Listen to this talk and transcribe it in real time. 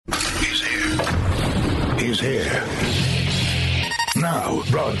here. Now,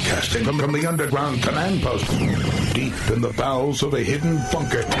 broadcasting from the underground command post, deep in the bowels of a hidden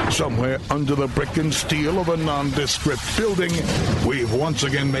bunker, somewhere under the brick and steel of a nondescript building, we've once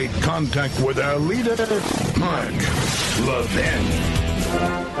again made contact with our leader, Mark Levin.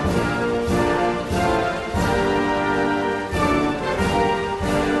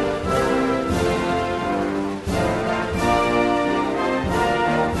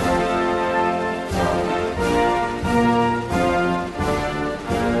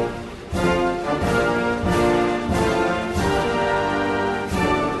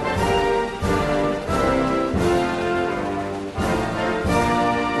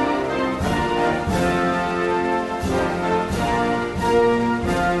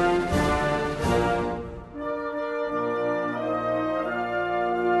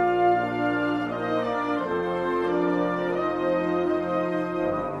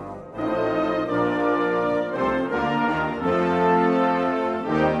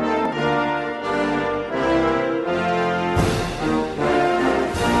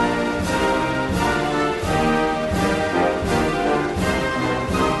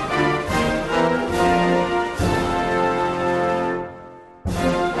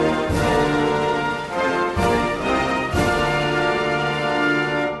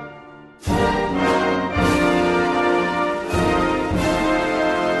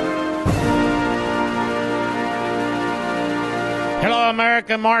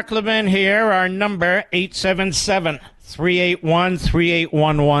 America, Mark Levin here. Our number,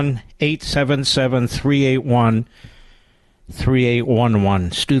 877-381-3811,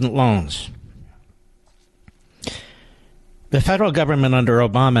 877-381-3811. Student loans. The federal government under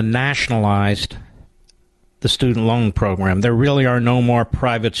Obama nationalized the student loan program. There really are no more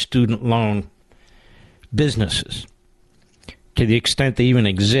private student loan businesses. To the extent they even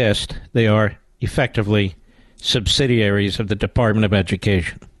exist, they are effectively subsidiaries of the Department of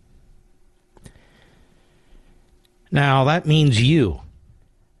Education. Now, that means you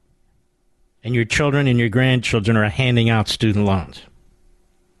and your children and your grandchildren are handing out student loans.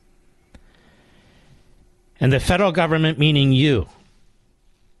 And the federal government, meaning you,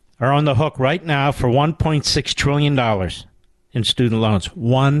 are on the hook right now for $1.6 trillion in student loans.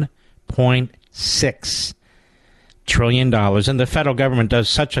 $1.6 trillion. And the federal government does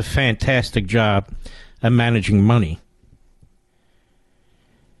such a fantastic job of managing money.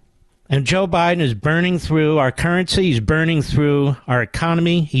 And Joe Biden is burning through our currency. He's burning through our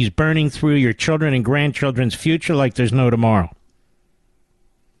economy. He's burning through your children and grandchildren's future like there's no tomorrow.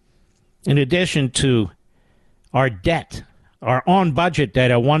 In addition to our debt, our on-budget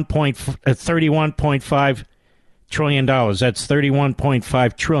debt at $31.5 trillion. That's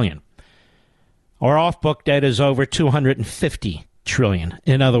 $31.5 trillion. Our off-book debt is over $250 trillion.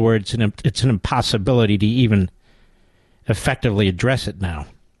 In other words, it's an impossibility to even effectively address it now.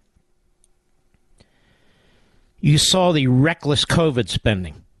 You saw the reckless COVID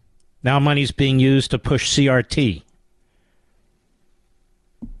spending. Now money's being used to push CRT.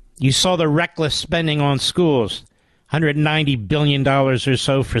 You saw the reckless spending on schools. $190 billion or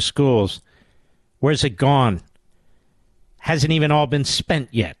so for schools. Where's it gone? Hasn't even all been spent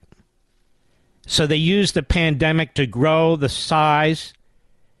yet. So they used the pandemic to grow the size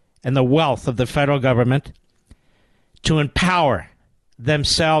and the wealth of the federal government, to empower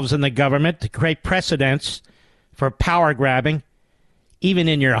themselves and the government, to create precedents for power grabbing, even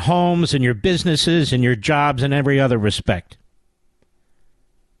in your homes and your businesses and your jobs and every other respect.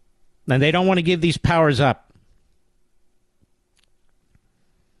 And they don't want to give these powers up.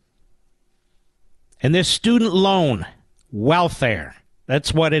 And this student loan welfare,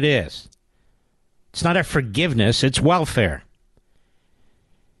 that's what it is. It's not a forgiveness, it's welfare.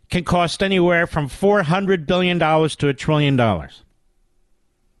 Can cost anywhere from $400 billion to $1 trillion.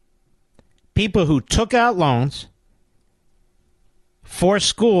 People who took out loans for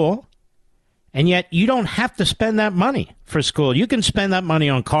school, and yet you don't have to spend that money for school. You can spend that money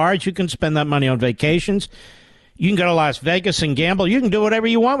on cars, you can spend that money on vacations, you can go to Las Vegas and gamble, you can do whatever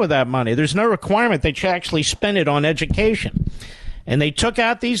you want with that money. There's no requirement that you actually spend it on education. And they took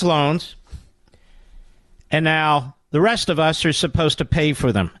out these loans, and now the rest of us are supposed to pay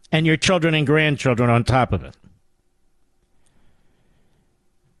for them, and your children and grandchildren on top of it.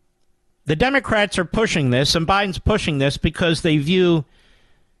 The Democrats are pushing this, and Biden's pushing this because they view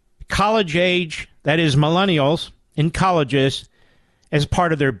college age, that is millennials in colleges, as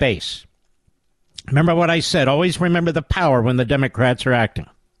part of their base. Remember what I said. Always remember the power when the Democrats are acting.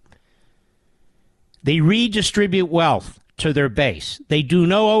 They redistribute wealth to their base. They do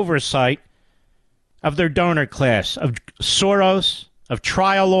no oversight of their donor class, of Soros, of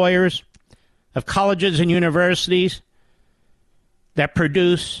trial lawyers, of colleges and universities that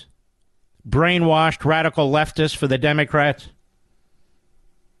produce brainwashed radical leftists for the Democrats.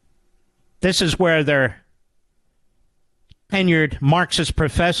 This is where their tenured Marxist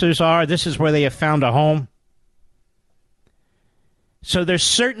professors are. This is where they have found a home. So there's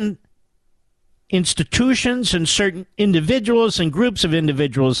certain institutions and certain individuals and groups of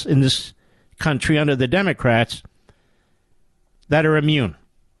individuals in this country under the Democrats that are immune,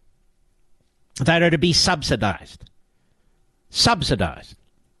 that are to be subsidized,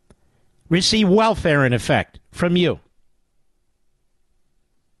 receive welfare in effect from you.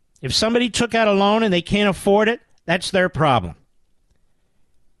 If somebody took out a loan and they can't afford it, that's their problem.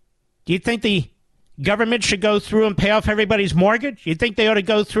 Do you think the government should go through and pay off everybody's mortgage? You think they ought to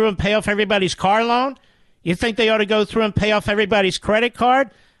go through and pay off everybody's car loan? You think they ought to go through and pay off everybody's credit card?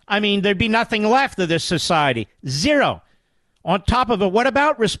 I mean, there'd be nothing left of this society. Zero. On top of it, what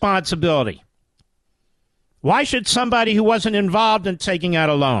about responsibility? Why should somebody who wasn't involved in taking out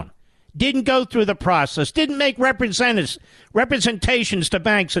a loan, didn't go through the process, didn't make representations to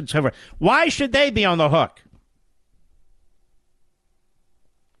banks, etc., why should they be on the hook?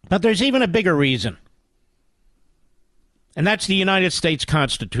 But there's even a bigger reason, and that's the United States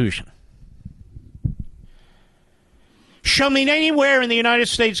Constitution. Show me anywhere in the United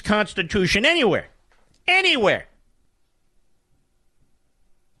States Constitution, anywhere,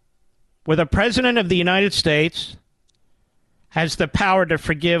 where the President of the United States has the power to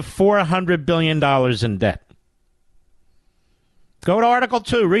forgive $400 billion in debt. Go to Article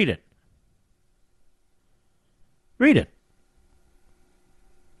 2, read it. Read it.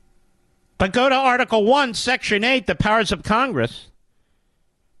 But go to Article 1, Section 8, the powers of Congress.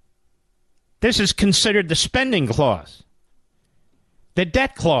 This is considered the spending clause, the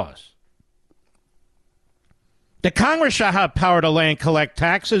debt clause. The Congress shall have power to lay and collect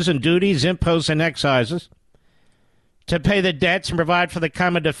taxes and duties, imposts, and excises, to pay the debts and provide for the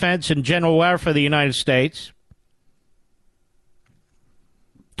common defense and general welfare of the United States,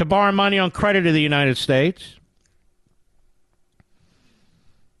 to borrow money on credit of the United States.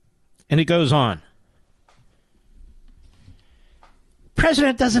 And it goes on.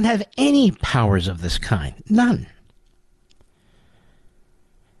 President doesn't have any powers of this kind. None.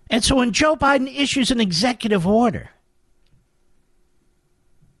 And so when Joe Biden issues an executive order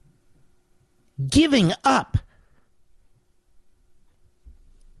giving up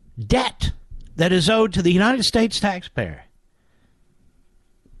debt that is owed to the United States taxpayer,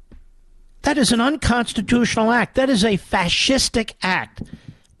 that is an unconstitutional act. That is a fascistic act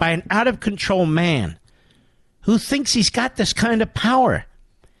by an out-of-control man who thinks he's got this kind of power.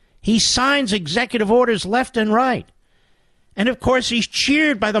 He signs executive orders left and right. And, of course, he's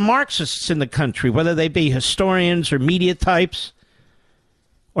cheered by the Marxists in the country, whether they be historians or media types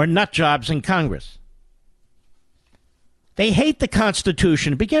or nut jobs in Congress. They hate the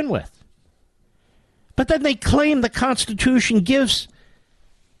Constitution to begin with. But then they claim the Constitution gives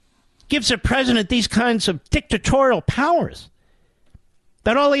a president these kinds of dictatorial powers.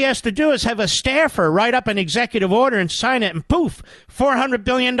 That all he has to do is have a staffer write up an executive order and sign it, and poof, $400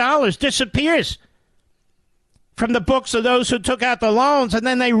 billion disappears from the books of those who took out the loans, and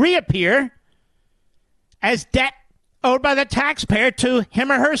then they reappear as debt owed by the taxpayer to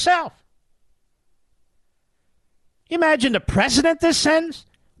him or herself. Imagine the precedent this sends.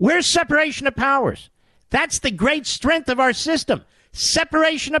 Where's separation of powers? That's the great strength of our system,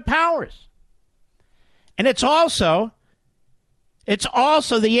 separation of powers. And it's also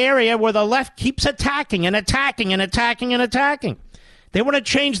the area where the left keeps attacking and attacking and attacking and attacking. They want to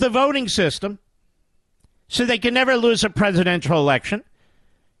change the voting system so they can never lose a presidential election.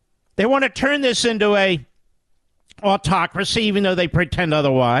 They want to turn this into a autocracy, even though they pretend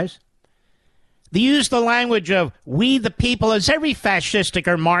otherwise. They use the language of we the people, as every fascistic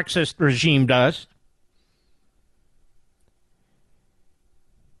or Marxist regime does.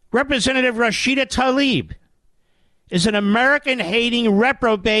 Representative Rashida Tlaib is an American-hating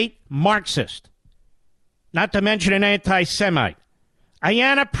reprobate Marxist, not to mention an anti-Semite.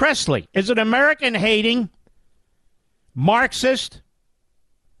 Ayanna Pressley is an American-hating Marxist.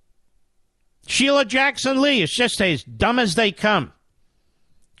 Sheila Jackson Lee is just as dumb as they come.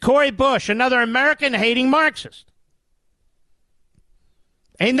 Cori Bush, another American-hating Marxist.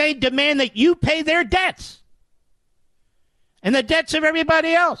 And they demand that you pay their debts and the debts of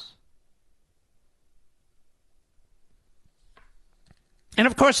everybody else. And,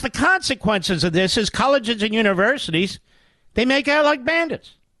 of course, the consequences of this is colleges and universities, they make out like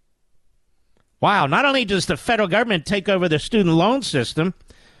bandits. Wow, not only does the federal government take over the student loan system,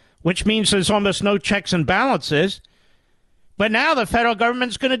 which means there's almost no checks and balances, but now the federal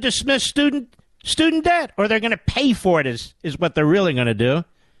government's going to dismiss student Student debt, or they're going to pay for it is what they're really going to do,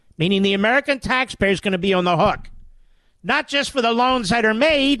 meaning the American taxpayer is going to be on the hook, not just for the loans that are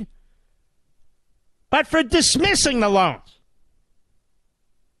made, but for dismissing the loans.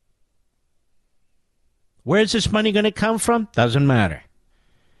 Where's this money going to come from? Doesn't matter.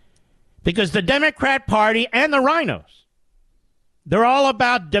 Because the Democrat Party and the rhinos, they're all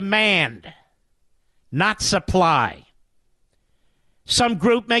about demand, not supply. Some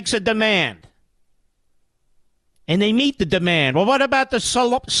group makes a demand, and they meet the demand. Well, what about the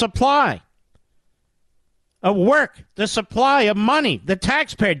supply of work, the supply of money, the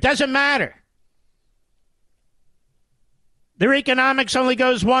taxpayer? Doesn't matter. Their economics only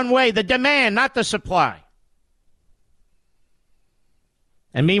goes one way, the demand, not the supply.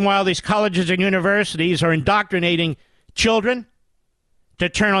 And meanwhile, these colleges and universities are indoctrinating children to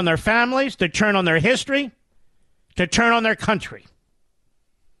turn on their families, to turn on their history, to turn on their country.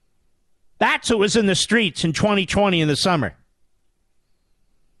 That's what was in the streets in 2020 in the summer.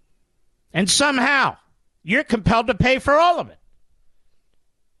 And somehow, you're compelled to pay for all of it.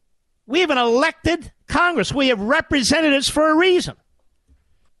 We have an elected Congress. We have representatives for a reason.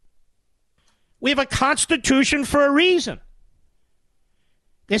 We have a Constitution for a reason.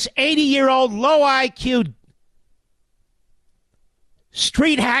 This 80-year-old, low IQ,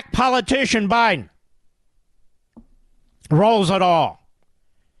 street hack politician Biden rolls it all.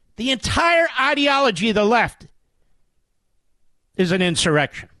 The entire ideology of the left is an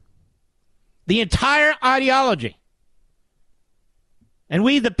insurrection. The entire ideology. And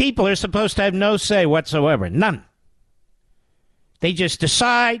we, the people, are supposed to have no say whatsoever. None. They just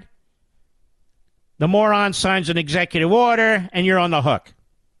decide. The moron signs an executive order, and you're on the hook.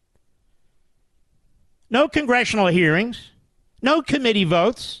 No congressional hearings, no committee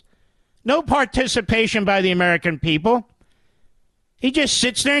votes, no participation by the American people. He just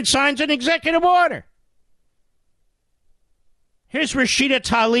sits there and signs an executive order. Here's Rashida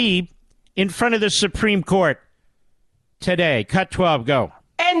Tlaib in front of the Supreme Court today. Cut 12, go.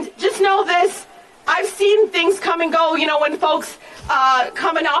 And just know this, I've seen things come and go, when folks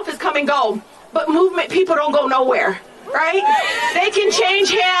come in office, come and go. But movement people don't go nowhere, right? They can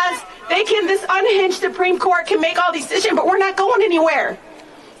change hands. This unhinged Supreme Court can make all these decisions, but we're not going anywhere.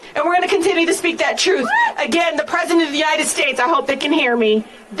 And we're going to continue to speak that truth. Again, the President of the United States, I hope they can hear me,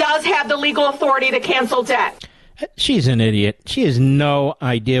 does have the legal authority to cancel debt. She's an idiot. She has no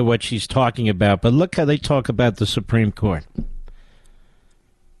idea what she's talking about. But look how they talk about the Supreme Court.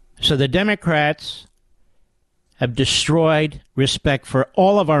 So the Democrats have destroyed respect for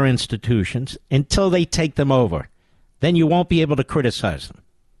all of our institutions until they take them over. Then you won't be able to criticize them.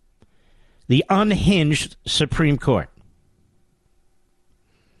 The unhinged Supreme Court.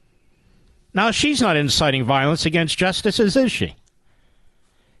 Now, she's not inciting violence against justices, is she?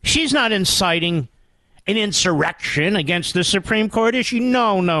 She's not inciting an insurrection against the Supreme Court, is she?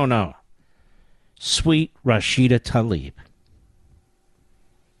 No, no, no. Sweet Rashida Tlaib.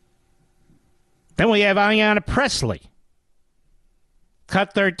 Then we have Ayanna Pressley.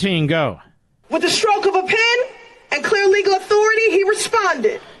 Cut 13, go. With the stroke of a pen and clear legal authority, he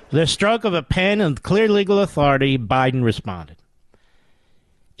responded. The stroke of a pen and clear legal authority, Biden responded.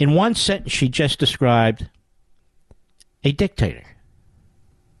 In one sentence, she just described a dictator.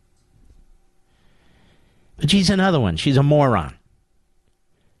 But she's another one. She's a moron.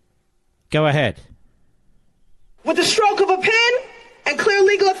 Go ahead. With the stroke of a pen and clear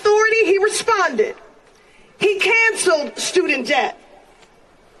legal authority, he responded. He canceled student debt.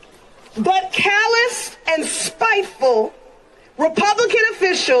 But callous and spiteful Republican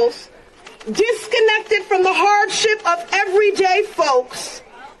officials, disconnected from the hardship of everyday folks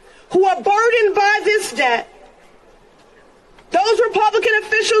who are burdened by this debt, those Republican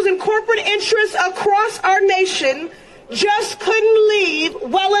officials and corporate interests across our nation just couldn't leave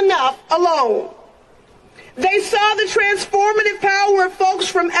well enough alone. They saw the transformative power of folks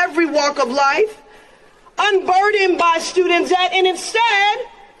from every walk of life, unburdened by student debt, and instead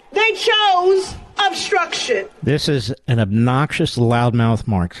they chose obstruction. This is an obnoxious, loudmouth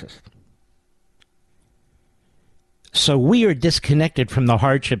Marxist. So we are disconnected from the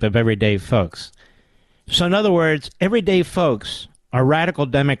hardship of everyday folks. So in other words, everyday folks are radical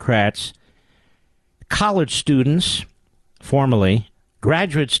Democrats, college students, formerly,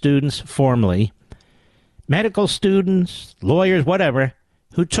 graduate students, formerly, medical students, lawyers, whatever,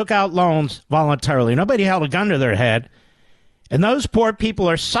 who took out loans voluntarily. Nobody held a gun to their head. And those poor people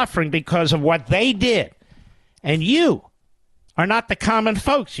are suffering because of what they did. And you are not the common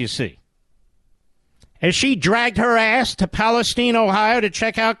folks, you see. Has she dragged her ass to Palestine, Ohio to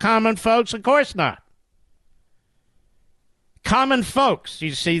check out common folks? Of course not. Common folks.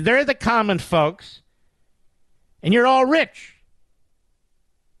 You see, they're the common folks, and you're all rich.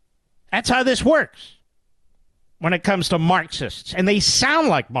 That's how this works when it comes to Marxists. And they sound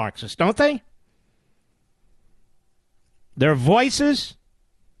like Marxists, don't they? Their voices,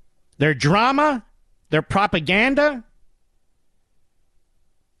 their drama, their propaganda.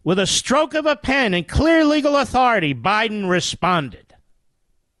 With a stroke of a pen and clear legal authority, Biden responded.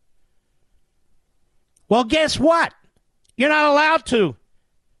 Well, guess what? You're not allowed to,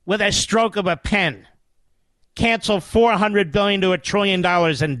 with a stroke of a pen, cancel $400 billion to $1 trillion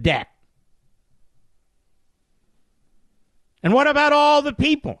in debt. And what about all the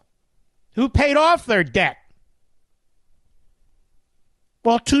people who paid off their debt?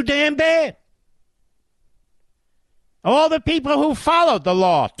 Well, too damn bad. All the people who followed the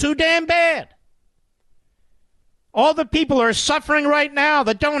law, too damn bad. All the people who are suffering right now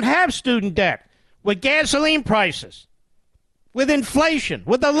that don't have student debt, with gasoline prices, with inflation,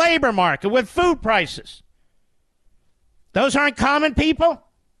 with the labor market, with food prices. Those aren't common people?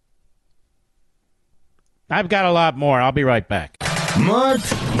 I've got a lot more. I'll be right back. Mark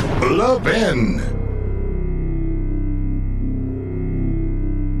Levin.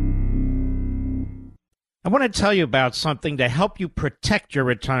 I want to tell you about something to help you protect your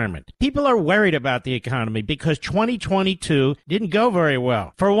retirement. People are worried about the economy because 2022 didn't go very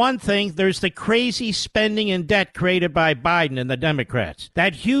well. For one thing, there's the crazy spending and debt created by Biden and the Democrats.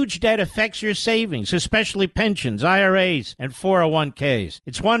 That huge debt affects your savings, especially pensions, IRAs, and 401ks.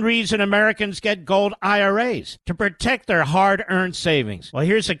 It's one reason Americans get gold IRAs, to protect their hard-earned savings. Well,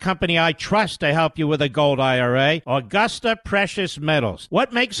 here's a company I trust to help you with a gold IRA, Augusta Precious Metals.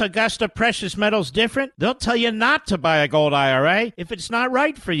 What makes Augusta Precious Metals different? They'll tell you not to buy a gold IRA if it's not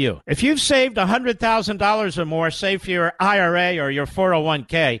right for you. If you've saved $100,000 or more, say for your IRA or your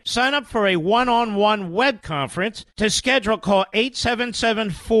 401k, sign up for a one-on-one web conference. To schedule, call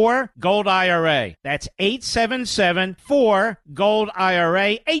 877-4-GOLD-IRA. That's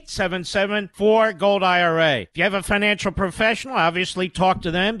 877-4-GOLD-IRA, 877-4-GOLD-IRA. If you have a financial professional, obviously talk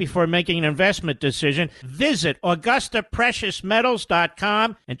to them before making an investment decision. Visit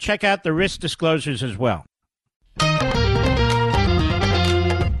AugustaPreciousMetals.com and check out the risk disclosures as well.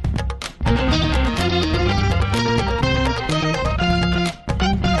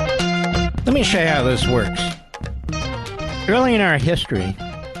 Let me show you how this works. Early in our history,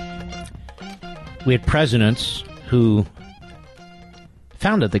 we had presidents who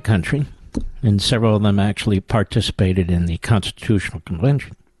founded the country, and several of them actually participated in the Constitutional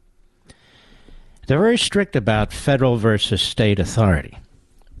Convention. They're very strict about federal versus state authority,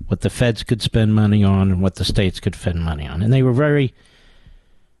 what the feds could spend money on and what the states could spend money on. And they were very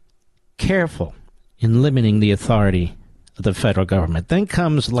careful in limiting the authority of the federal government. Then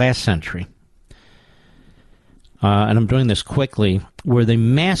comes last century, and I'm doing this quickly, where the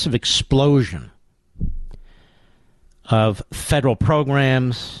massive explosion of federal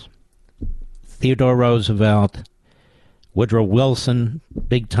programs, Theodore Roosevelt, Woodrow Wilson,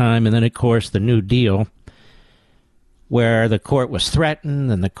 big time, and then, of course, the New Deal, where the court was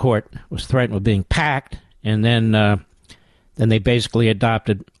threatened, and the court was threatened with being packed, and then they basically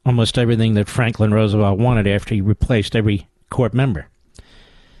adopted almost everything that Franklin Roosevelt wanted after he replaced every court member.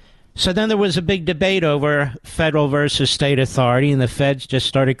 So then there was a big debate over federal versus state authority, and the feds just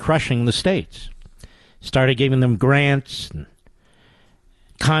started crushing the states, started giving them grants and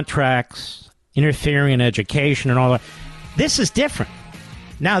contracts, interfering in education and all that. This is different.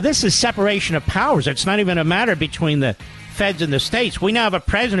 Now, this is separation of powers. It's not even a matter between the feds and the states. We now have a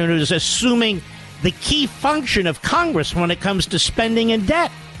president who is assuming the key function of Congress when it comes to spending and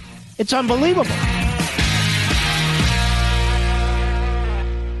debt. It's unbelievable.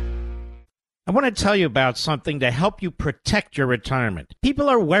 I want to tell you about something to help you protect your retirement. People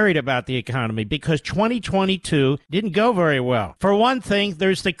are worried about the economy because 2022 didn't go very well. For one thing,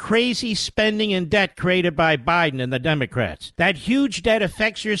 there's the crazy spending and debt created by Biden and the Democrats. That huge debt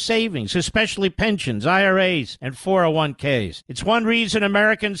affects your savings, especially pensions, IRAs, and 401ks. It's one reason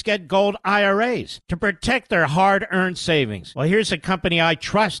Americans get gold IRAs, to protect their hard-earned savings. Well, here's a company I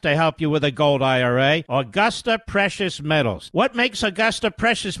trust to help you with a gold IRA, Augusta Precious Metals. What makes Augusta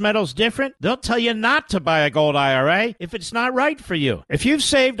Precious Metals different? They'll tell you not to buy a gold IRA if it's not right for you. If you've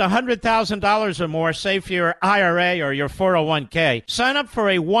saved $100,000 or more, say for your IRA or your 401k, sign up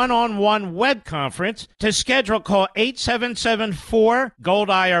for a one-on-one web conference. To schedule, call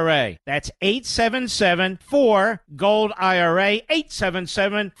 877-4-GOLD-IRA. That's 877-4-GOLD-IRA,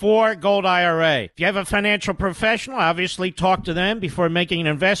 877-4-GOLD-IRA. If you have a financial professional, obviously talk to them before making an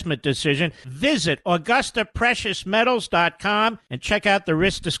investment decision. Visit AugustaPreciousMetals.com and check out the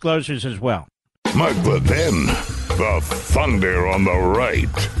risk disclosures as well. Mark the then, the thunder on the right.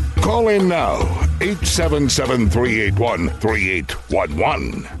 Call in now,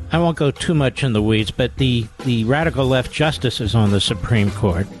 877-381-3811. I won't go too much in the weeds, but the radical left justices on the Supreme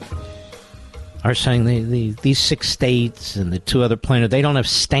Court are saying these 6 states and the 2 other plaintiffs, they don't have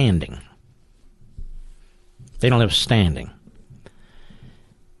standing. They don't have standing.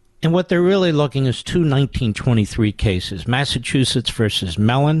 And what they're really looking is 2 1923 cases, Massachusetts versus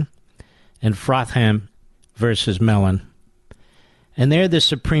Mellon and Frotham versus Mellon. And there the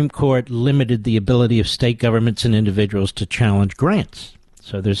Supreme Court limited the ability of state governments and individuals to challenge grants.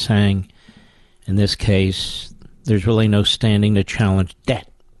 So they're saying, in this case, there's really no standing to challenge debt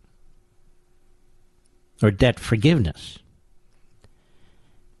or debt forgiveness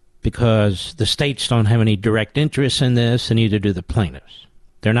because the states don't have any direct interest in this, and neither do the plaintiffs.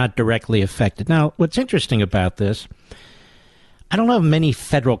 They're not directly affected. Now, what's interesting about this, I don't know of many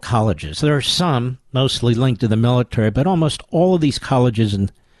federal colleges. There are some, mostly linked to the military, but almost all of these colleges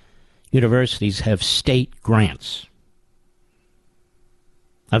and universities have state grants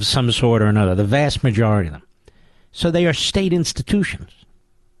of some sort or another, the vast majority of them. So they are state institutions.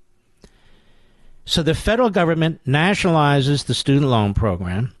 So the federal government nationalizes the student loan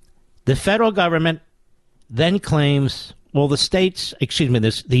program. The federal government then claims, well, the states,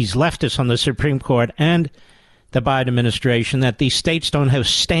 these leftists on the Supreme Court and the Biden administration, that these states don't have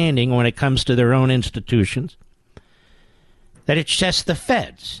standing when it comes to their own institutions, that it's just the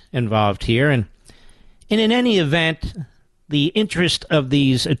feds involved here. And in any event, the interest of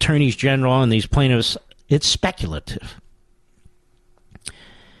these attorneys general and these plaintiffs, it's speculative.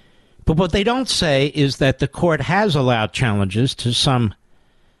 But what they don't say is that the court has allowed challenges to some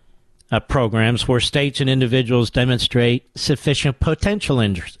programs where states and individuals demonstrate sufficient potential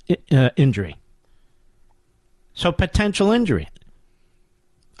injury. So potential injury.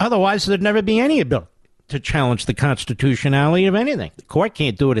 Otherwise, there'd never be any ability to challenge the constitutionality of anything. The court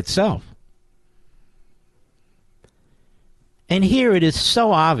can't do it itself. And here it is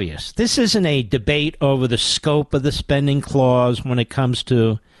so obvious. This isn't a debate over the scope of the spending clause when it comes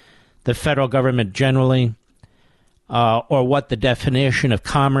to the federal government generally, or what the definition of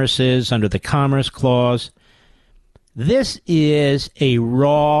commerce is under the Commerce Clause. This is a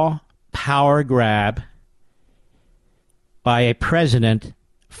raw power grab by a president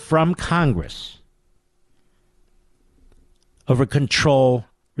from Congress over control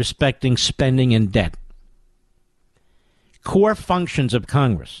respecting spending and debt. Core functions of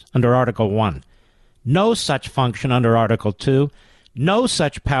Congress under Article 1. No such function under Article 2. No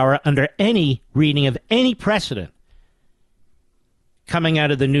such power under any reading of any precedent coming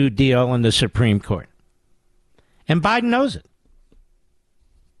out of the New Deal and the Supreme Court. And Biden knows it.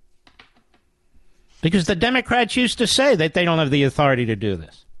 Because the Democrats used to say that they don't have the authority to do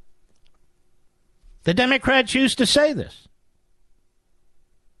this. The Democrats used to say this.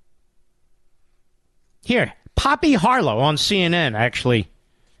 Here, Poppy Harlow on CNN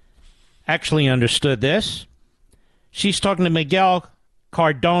actually understood this. She's talking to Miguel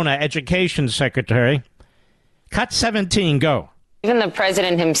Cardona, Education Secretary. Cut 17, go. Even the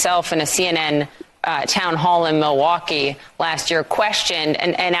president himself in a CNN town hall in Milwaukee last year questioned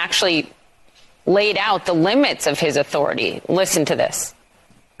and actually laid out the limits of his authority. Listen to this.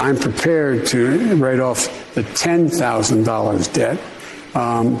 I'm prepared to write off the $10,000 debt,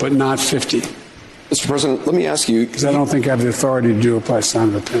 but not 50. Mr. President, let me ask you. Because I don't think I have the authority to do it by sign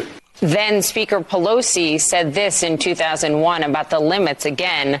of a pen. Then Speaker Pelosi said this in 2001 about the limits,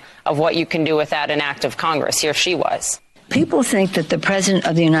 again, of what you can do without an act of Congress. Here she was. People think that the President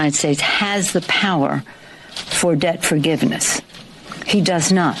of the United States has the power for debt forgiveness. He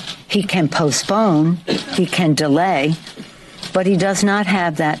does not. He can postpone, he can delay, but he does not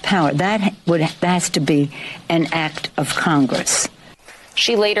have that power. That has to be an act of Congress.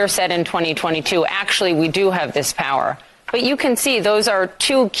 She later said in 2022, actually, we do have this power. But you can see those are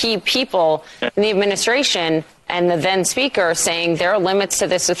 2 key people in the administration and the then speaker saying there are limits to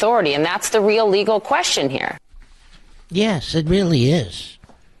this authority. And that's the real legal question here. Yes, it really is.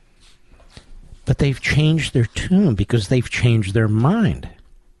 But they've changed their tune because they've changed their mind.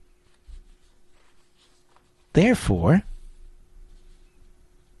 Therefore,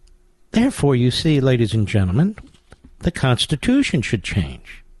 you see, ladies and gentlemen, the Constitution should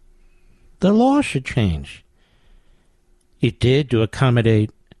change. The law should change. It did to accommodate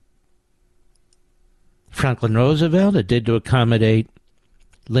Franklin Roosevelt. It did to accommodate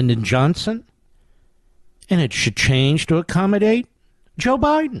Lyndon Johnson. And it should change to accommodate Joe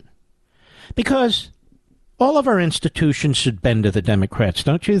Biden. Because all of our institutions should bend to the Democrats,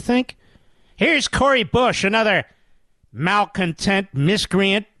 don't you think? Here's Cori Bush, another malcontent,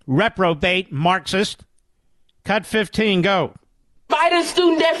 miscreant, reprobate Marxist. Cut 15, go. Biden's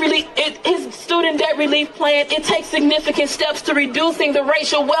his student debt relief plan, it takes significant steps to reducing the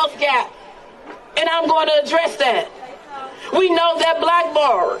racial wealth gap. And I'm going to address that. We know that black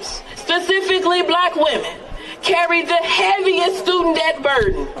borrowers, specifically black women, carry the heaviest student debt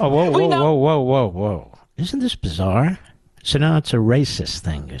burden. Oh, whoa. Isn't this bizarre? So now it's a racist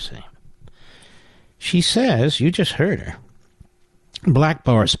thing, you see. She says, you just heard her, black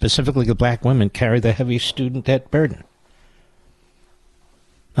borrowers, specifically the black women, carry the heaviest student debt burden.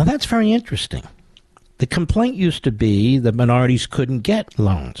 Now, that's very interesting. The complaint used to be that minorities couldn't get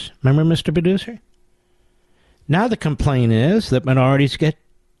loans. Remember, Mr. Producer? Now the complaint is that minorities get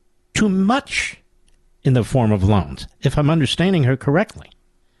too much in the form of loans, if I'm understanding her correctly.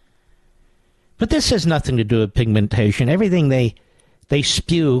 But this has nothing to do with pigmentation. Everything they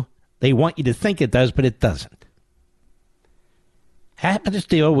spew, they want you to think it does, but it doesn't. Happens to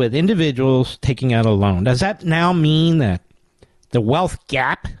deal with individuals taking out a loan. Does that now mean that the wealth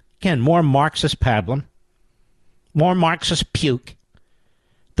gap, again, more Marxist pablum, more Marxist puke,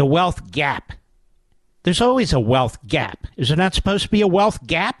 the wealth gap? There's always a wealth gap. Is there not supposed to be a wealth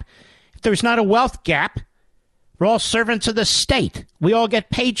gap? If there's not a wealth gap, we're all servants of the state. We all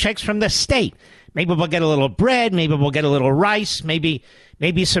get paychecks from the state. Maybe we'll get a little bread. Maybe we'll get a little rice. Maybe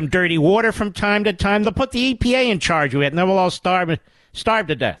some dirty water from time to time. They'll put the EPA in charge of it, and then we'll all starve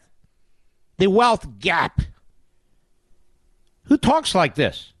to death. The wealth gap. Who talks like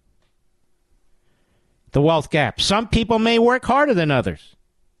this? The wealth gap. Some people may work harder than others.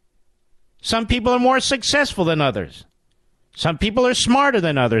 Some people are more successful than others. Some people are smarter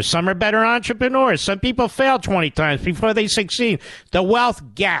than others. Some are better entrepreneurs. Some people fail 20 times before they succeed. The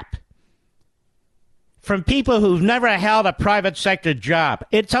wealth gap. From people who've never held a private sector job.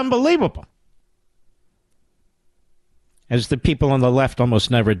 It's unbelievable. As the people on the left almost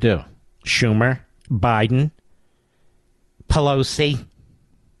never do. Schumer, Biden, Pelosi.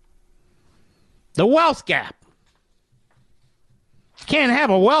 The wealth gap. Can't have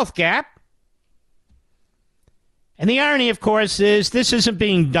a wealth gap. And the irony, of course, is this isn't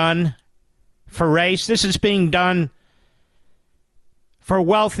being done for race. This is being done for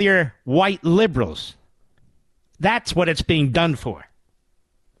wealthier white liberals. That's what it's being done for.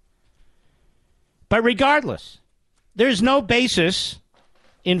 But regardless, there's no basis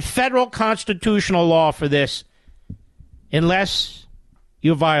in federal constitutional law for this unless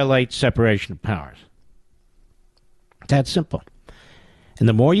you violate separation of powers. That's simple. And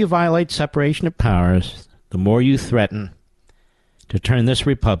the more you violate separation of powers, the more you threaten to turn this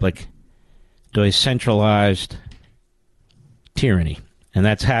republic to a centralized tyranny. And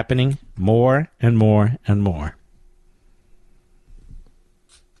that's happening more and more and more.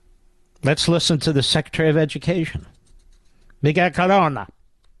 Let's listen to the Secretary of Education, Miguel Corona.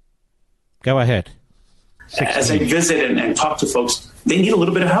 Go ahead. 16. As I visit and talk to folks, they need a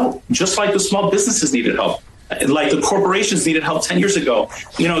little bit of help, just like the small businesses needed help. Like the corporations needed help 10 years ago.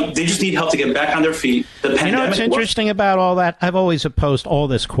 They just need help to get back on their feet. The pandemic. You know what's interesting about all that? I've always opposed all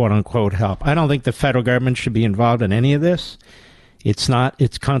this quote-unquote help. I don't think the federal government should be involved in any of this. It's not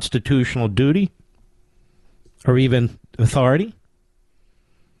its constitutional duty or even authority.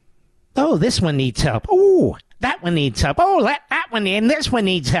 Oh, this one needs help. Oh, that one needs help. Oh, that one and this one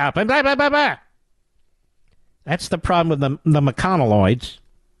needs help. And blah, blah, blah, blah. That's the problem with the McConnelloids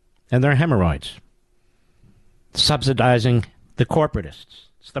and their hemorrhoids. Subsidizing the corporatists.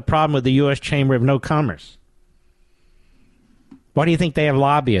 It's the problem with the U.S. Chamber of No Commerce. Why do you think they have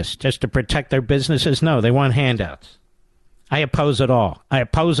lobbyists? Just to protect their businesses? No, they want handouts. I oppose it all.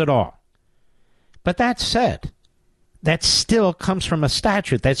 But that said, that still comes from a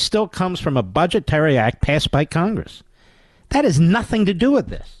statute. That still comes from a budgetary act passed by Congress. That has nothing to do with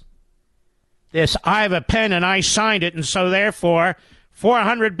this. I have a pen and I signed it, and so therefore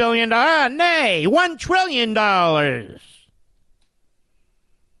 $400 billion, nay, $1 trillion.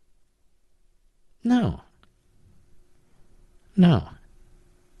 No.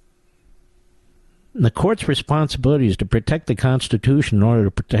 The court's responsibility is to protect the Constitution in order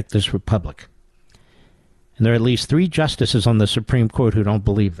to protect this republic. And there are at least 3 justices on the Supreme Court who don't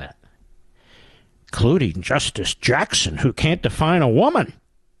believe that, including Justice Jackson, who can't define a woman,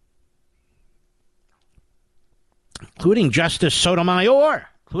 including Justice Sotomayor,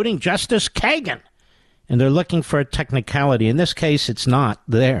 including Justice Kagan. And they're looking for a technicality. In this case, it's not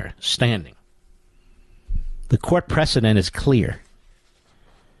there standing. The court precedent is clear.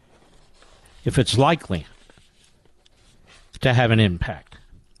 If it's likely to have an impact.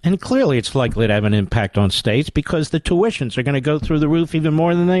 And clearly it's likely to have an impact on states because the tuitions are going to go through the roof even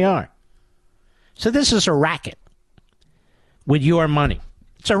more than they are. So this is a racket with your money.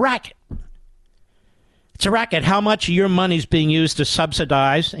 It's a racket. It's a racket. How much of your money is being used to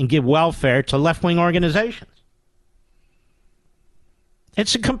subsidize and give welfare to left-wing organizations?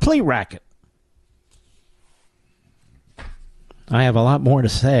 It's a complete racket. I have a lot more to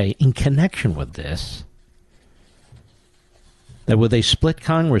say in connection with this. That with a split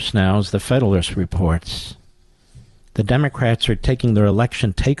Congress now, as the Federalist reports, the Democrats are taking their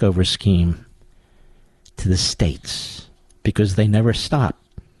election takeover scheme to the states because they never stop.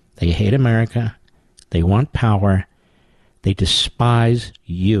 They hate America. They want power. They despise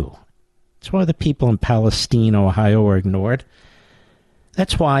you. That's why the people in Palestine, Ohio are ignored.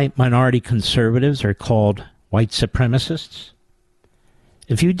 That's why minority conservatives are called white supremacists.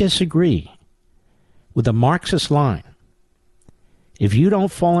 If you disagree with the Marxist line, if you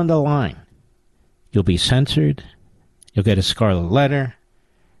don't fall into line, you'll be censored, you'll get a scarlet letter,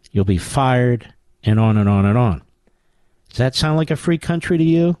 you'll be fired, and on and on and on. Does that sound like a free country to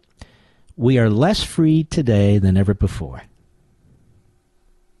you? We are less free today than ever before.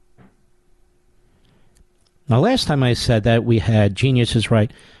 Now, last time I said that, we had Geniuses Right.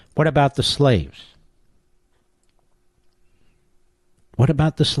 What about the slaves? What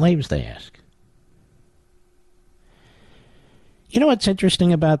about the slaves, they ask? You know what's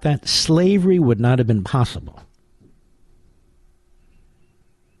interesting about that? Slavery would not have been possible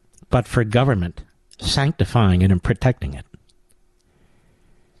but for government sanctifying it and protecting it.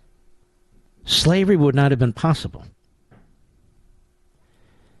 Slavery would not have been possible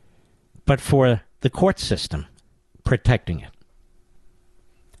but for the court system protecting it.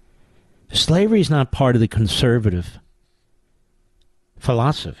 Slavery is not part of the conservative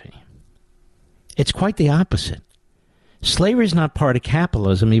philosophy. It's quite the opposite. Slavery is not part of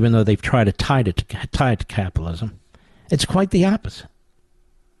capitalism, even though they've tried to tie it to capitalism. It's quite the opposite.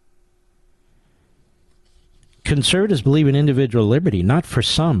 Conservatives believe in individual liberty, not for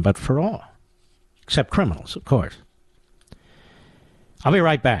some, but for all. Except criminals, of course. I'll be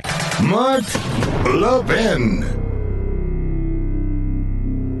right back. Mark Levin.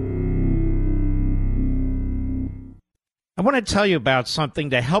 I want to tell you about something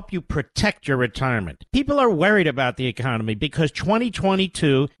to help you protect your retirement. People are worried about the economy because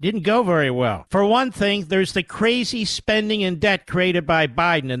 2022 didn't go very well. For one thing, there's the crazy spending and debt created by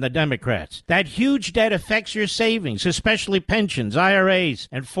Biden and the Democrats. That huge debt affects your savings, especially pensions, IRAs,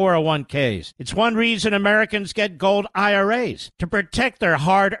 and 401ks. It's one reason Americans get gold IRAs, to protect their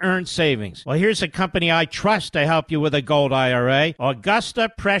hard-earned savings. Well, here's a company I trust to help you with a gold IRA,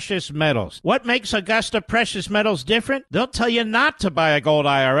 Augusta Precious Metals. What makes Augusta Precious Metals different? They'll tell you not to buy a gold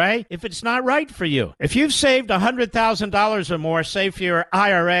IRA if it's not right for you. If you've saved $100,000 or more, say for your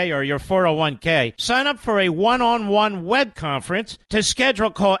IRA or your 401k, sign up for a one-on-one web conference. To schedule,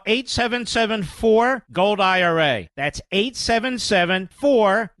 call 877-4-GOLD-IRA. That's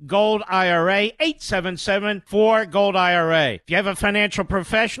 877-4-GOLD-IRA, 877-4-GOLD-IRA. If you have a financial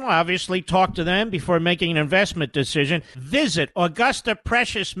professional, obviously talk to them before making an investment decision. Visit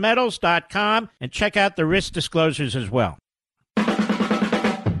AugustaPreciousMetals.com and check out the risk disclosures as well.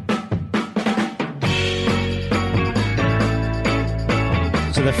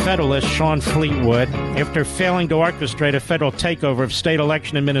 To the Federalist, Sean Fleetwood, after failing to orchestrate a federal takeover of state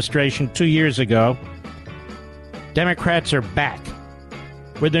election administration 2 years ago, Democrats are back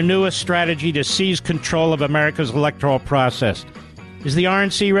with their newest strategy to seize control of America's electoral process. Is the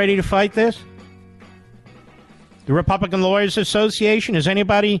RNC ready to fight this? The Republican Lawyers Association? Is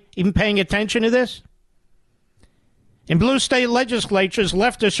anybody even paying attention to this? In blue state legislatures,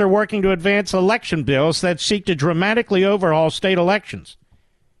 leftists are working to advance election bills that seek to dramatically overhaul state elections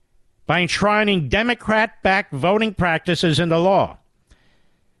by enshrining Democrat-backed voting practices into law.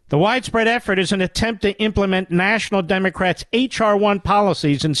 The widespread effort is an attempt to implement national Democrats' H.R. 1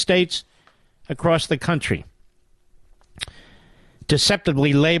 policies in states across the country.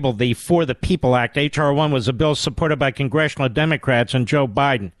 Deceptively labeled the For the People Act, H.R. 1 was a bill supported by congressional Democrats and Joe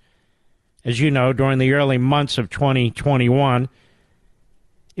Biden. As you know, during the early months of 2021,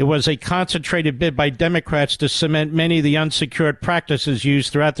 it was a concentrated bid by Democrats to cement many of the unsecured practices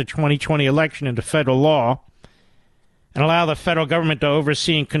used throughout the 2020 election into federal law and allow the federal government to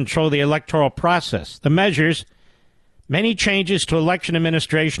oversee and control the electoral process. The measures, many changes to election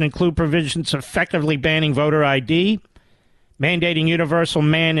administration, include provisions effectively banning voter ID, mandating universal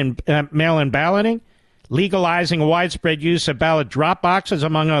mail-in balloting, legalizing widespread use of ballot drop boxes,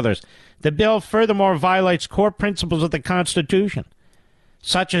 among others. The bill furthermore violates core principles of the Constitution,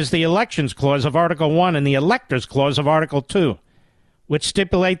 such as the Elections Clause of Article 1 and the Electors Clause of Article 2, which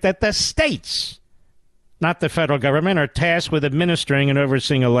stipulate that the states, not the federal government, are tasked with administering and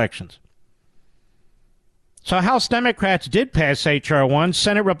overseeing elections. So House Democrats did pass H.R. 1.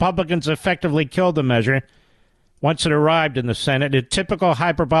 Senate Republicans effectively killed the measure once it arrived in the Senate. In typical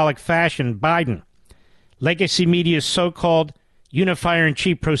hyperbolic fashion, Biden, legacy media's so-called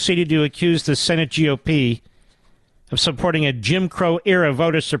unifier-in-chief, proceeded to accuse the Senate GOP of supporting a Jim Crow-era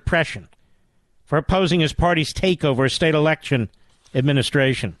voter suppression for opposing his party's takeover of state election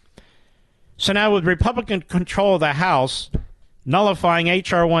administration. So now with Republican control of the House, nullifying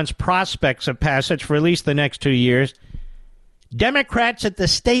H.R. 1's prospects of passage for at least the next 2 years, Democrats at the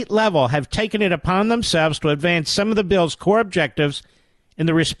state level have taken it upon themselves to advance some of the bill's core objectives in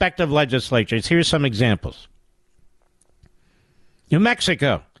the respective legislatures. Here's some examples. New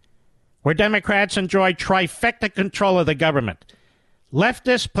Mexico, where Democrats enjoy trifecta control of the government.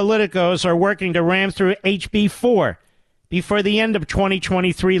 Leftist politicos are working to ram through HB 4 before the end of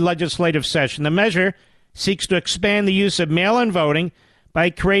 2023 legislative session. The measure seeks to expand the use of mail-in voting by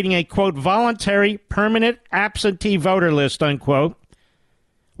creating a, quote, voluntary permanent absentee voter list, unquote,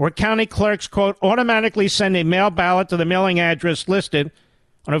 where county clerks, quote, automatically send a mail ballot to the mailing address listed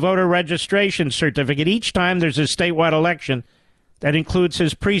on a voter registration certificate each time there's a statewide election that includes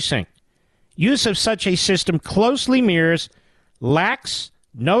his precinct. Use of such a system closely mirrors lax,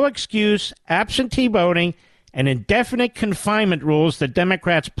 no excuse, absentee voting, and indefinite confinement rules that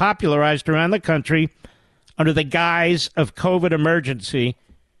Democrats popularized around the country under the guise of COVID emergency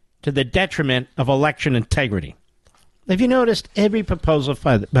to the detriment of election integrity. Have you noticed every proposal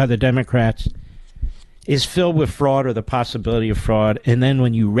by the Democrats is filled with fraud or the possibility of fraud, and then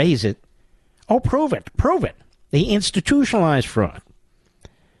when you raise it, oh, prove it. They institutionalize fraud.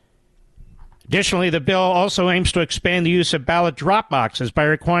 Additionally, the bill also aims to expand the use of ballot drop boxes by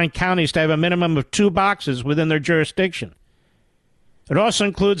requiring counties to have a minimum of 2 boxes within their jurisdiction. It also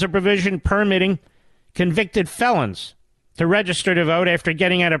includes a provision permitting convicted felons to register to vote after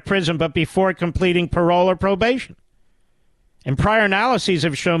getting out of prison but before completing parole or probation. And prior analyses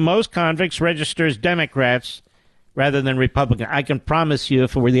have shown most convicts register as Democrats rather than Republicans. I can promise you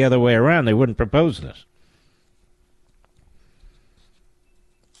if it were the other way around, they wouldn't propose this.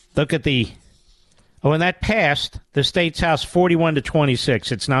 Look at when that passed, the state's House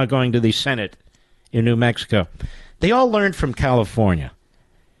 41-26. It's now going to the Senate in New Mexico. They all learned from California.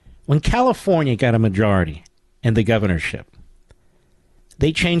 When California got a majority in the governorship,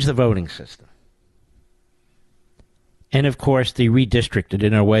 they changed the voting system. And, of course, they redistricted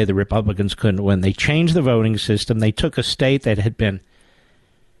in a way the Republicans couldn't win. They changed the voting system. They took a state that had been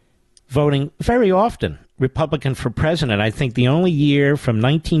voting very often Republican for president. I think the only year from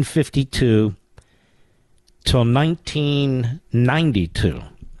 1952 till 1992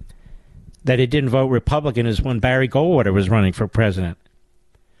 that it didn't vote Republican is when Barry Goldwater was running for president.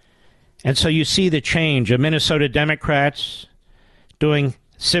 And so you see the change of Minnesota Democrats doing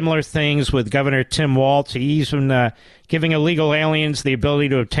similar things with Governor Tim Walz. He's giving illegal aliens the ability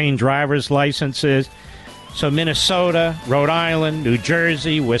to obtain driver's licenses. So Minnesota, Rhode Island, New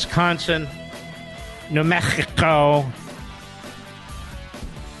Jersey, Wisconsin, New Mexico.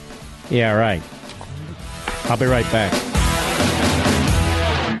 Yeah, right. I'll be right back.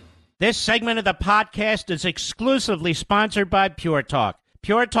 This segment of the podcast is exclusively sponsored by Pure Talk.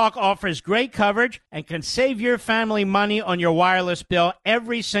 Pure Talk offers great coverage and can save your family money on your wireless bill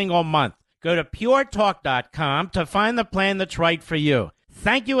every single month. Go to puretalk.com to find the plan that's right for you.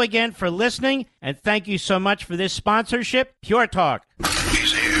 Thank you again for listening, and thank you so much for this sponsorship, Pure Talk.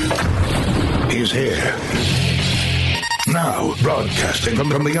 He's here. He's here. Now, broadcasting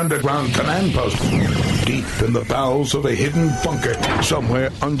from the underground command post, deep in the bowels of a hidden bunker, somewhere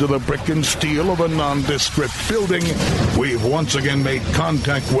under the brick and steel of a nondescript building, we've once again made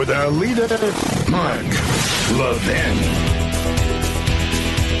contact with our leader, Mark Levin.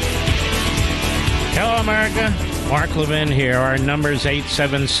 Hello, America. Mark Levin here. Our number is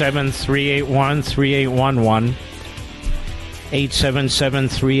 877-381-3811.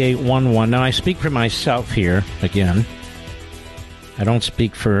 877-3811. Now, I speak for myself here again. I don't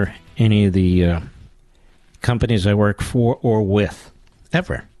speak for any of the companies I work for or with,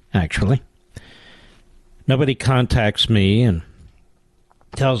 ever, actually. Nobody contacts me and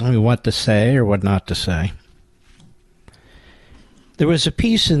tells me what to say or what not to say. There was a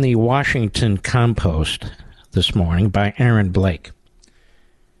piece in the Washington Compost this morning by Aaron Blake.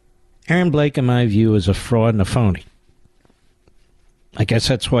 Aaron Blake, in my view, is a fraud and a phony. I guess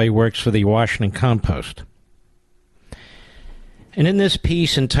that's why he works for the Washington Compost. And in this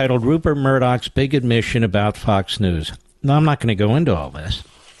piece entitled Rupert Murdoch's Big Admission About Fox News. Now, I'm not going to go into all this.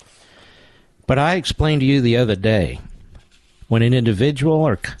 But I explained to you the other day, when an individual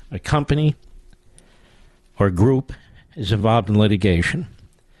or a company or group is involved in litigation,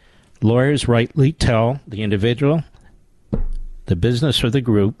 Lawyers rightly tell the individual, the business, or the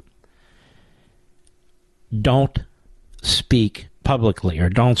group, don't speak publicly or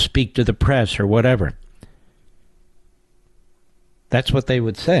don't speak to the press or whatever. That's what they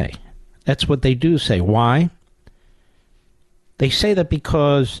would say. That's what they do say. Why? They say that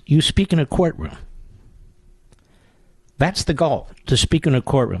because you speak in a courtroom. That's the goal, to speak in a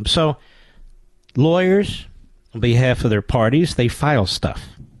courtroom. So lawyers, on behalf of their parties, they file stuff.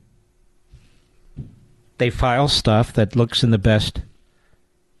 They file stuff that looks in the best,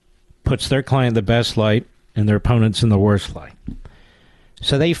 puts their client in the best light and their opponents in the worst light.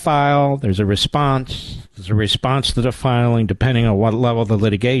 So they file, there's a response to the filing depending on what level the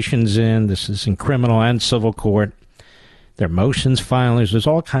litigation's in. This is in criminal and civil court. There are motions filings, there's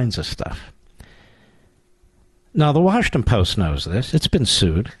all kinds of stuff. Now, the Washington Post knows this. It's been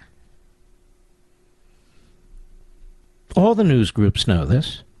sued. All the news groups know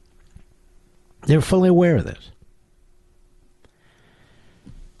this. They're fully aware of this.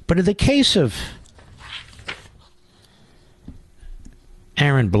 But in the case of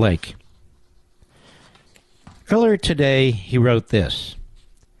Aaron Blake, earlier today he wrote this.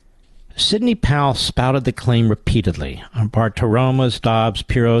 Sidney Powell spouted the claim repeatedly on Bartiromo's, Dobbs,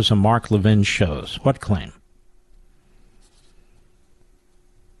 Piro's, and Mark Levin's shows. What claim?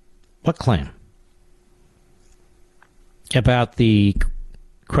 What claim? About the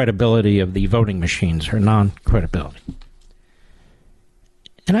credibility of the voting machines, or non-credibility.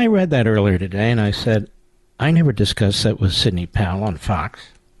 And I read that earlier today, and I said, I never discussed that with Sidney Powell on Fox.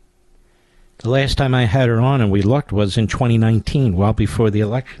 The last time I had her on and we looked was in 2019, well before the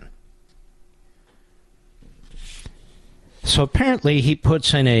election. So apparently he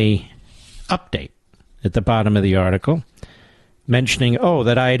puts in a update at the bottom of the article mentioning,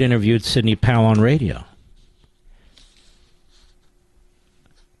 that I had interviewed Sidney Powell on radio.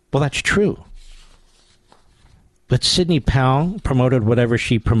 Well, that's true. But Sidney Powell promoted whatever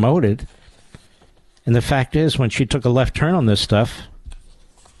she promoted. And the fact is, when she took a left turn on this stuff,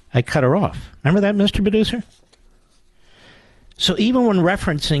 I cut her off. Remember that, Mr. Producer? So even when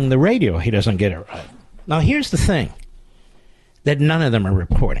referencing the radio, he doesn't get it right. Now, here's the thing that none of them are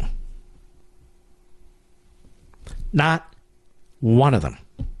reporting. Not one of them.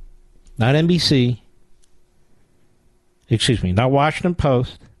 Not NBC. Not Washington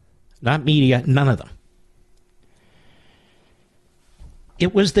Post. Not media. None of them.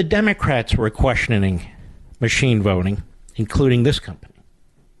 It was the Democrats who were questioning machine voting, including this company,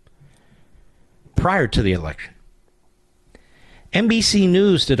 prior to the election. NBC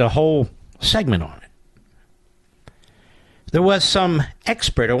News did a whole segment on it. There was some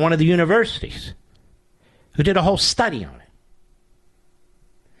expert at one of the universities who did a whole study on it.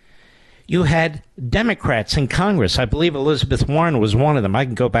 You had Democrats in Congress, I believe Elizabeth Warren was one of them, I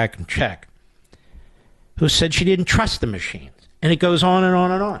can go back and check, who said she didn't trust the machines. And it goes on and on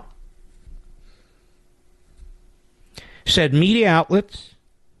and on. Said media outlets,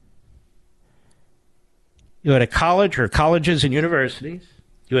 you had a college or colleges and universities,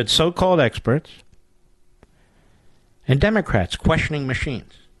 you had so-called experts, and Democrats questioning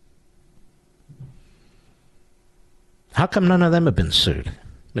machines. How come none of them have been sued,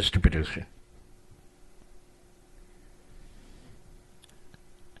 Mr. Producer?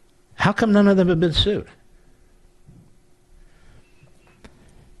 How come none of them have been sued?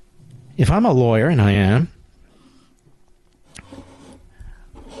 If I'm a lawyer, and I am,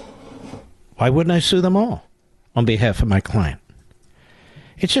 why wouldn't I sue them all on behalf of my client?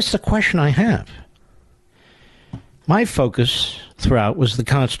 It's just a question I have. My focus throughout was the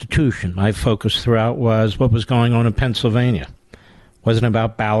Constitution. My focus throughout was what was going on in Pennsylvania. Wasn't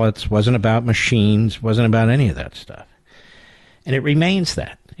about ballots, wasn't about machines, wasn't about any of that stuff. And it remains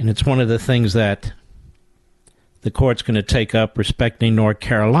that. And it's one of the things that the court's going to take up respecting North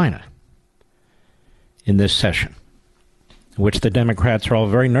Carolina in this session, which the Democrats are all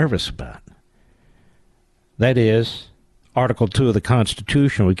very nervous about. That is, Article 2 of the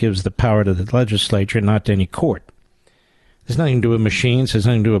Constitution, which gives the power to the legislature, not to any court. There's nothing to do with machines, there's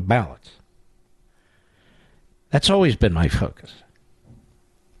nothing to do with ballots. That's always been my focus.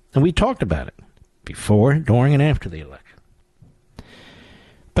 And we talked about it before, during, and after the election.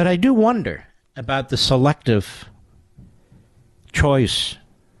 But I do wonder about the selective choice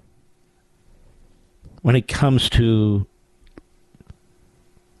when it comes to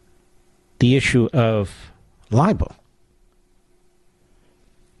the issue of libel.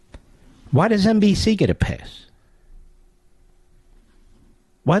 Why does NBC get a pass?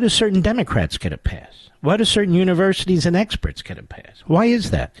 Why do certain Democrats get a pass? Why do certain universities and experts get a pass? Why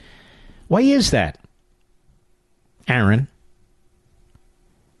is that? Why is that, Aaron?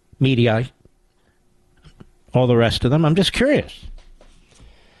 media, all the rest of them. I'm just curious.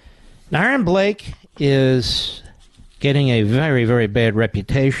 Now, Aaron Blake is getting a very, very bad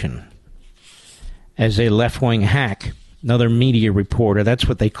reputation as a left-wing hack, another media reporter. That's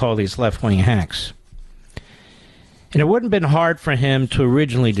what they call these left-wing hacks. And it wouldn't have been hard for him to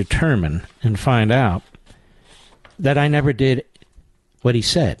originally determine and find out that I never did what he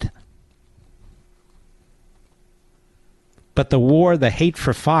said. But the war, the hate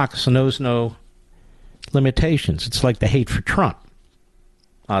for Fox, knows no limitations. It's like the hate for Trump,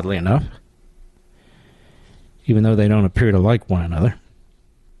 oddly enough, even though they don't appear to like one another.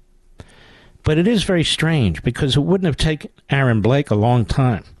 But it is very strange because it wouldn't have taken Aaron Blake a long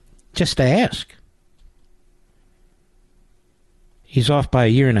time just to ask. He's off by a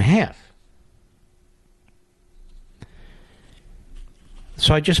year and a half.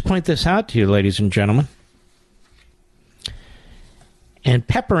 So I just point this out to you, ladies and gentlemen. And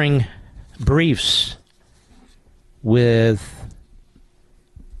peppering briefs with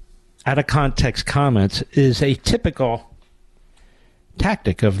out-of-context comments is a typical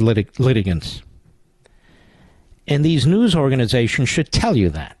tactic of litigants. And these news organizations should tell you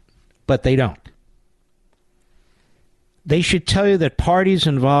that, but they don't. They should tell you that parties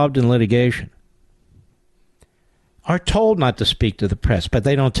involved in litigation are told not to speak to the press, but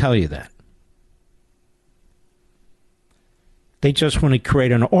they don't tell you that. They just want to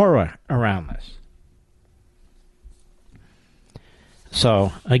create an aura around this.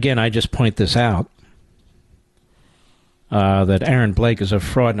 So, again, I just point this out, that Aaron Blake is a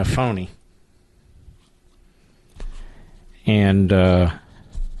fraud and a phony. And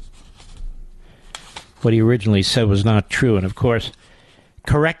what he originally said was not true. And, of course,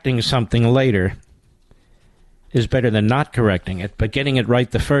 correcting something later is better than not correcting it, but getting it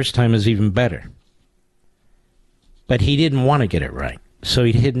right the first time is even better. But he didn't want to get it right, so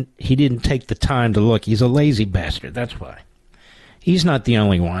he didn't take the time to look. He's a lazy bastard, that's why. He's not the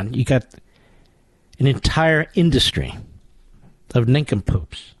only one. You got an entire industry of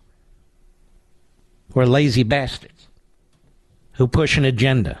nincompoops who are lazy bastards who push an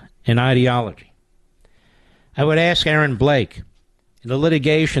agenda, an ideology. I would ask Aaron Blake, in the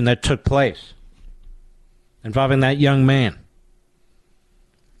litigation that took place involving that young man,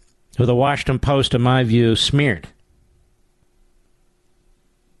 who the Washington Post, in my view, smeared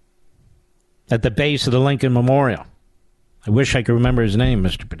at the base of the Lincoln Memorial. I wish I could remember his name,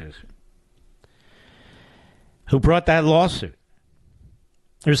 Mr. Producer. Who brought that lawsuit?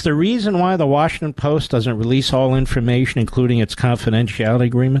 There's the reason why the Washington Post doesn't release all information, including its confidentiality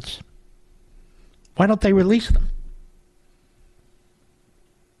agreements. Why don't they release them?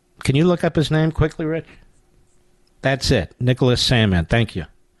 Can you look up his name quickly, Rich? That's it. Nicholas Sandmann. Thank you.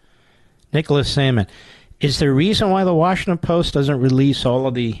 Nicholas Sandmann. Is there a reason why the Washington Post doesn't release all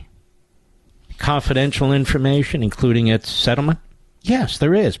of the confidential information, including its settlement? Yes,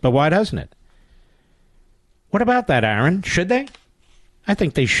 there is. But why doesn't it? What about that, Aaron? Should they? I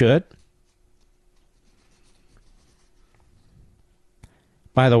think they should.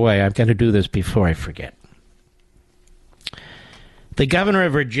 By the way, I've got to do this before I forget. The governor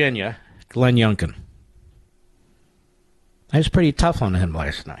of Virginia, Glenn Youngkin, I was pretty tough on him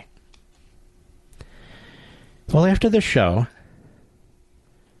last night. Well, after the show,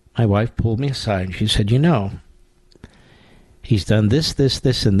 my wife pulled me aside and she said, you know, he's done this, this,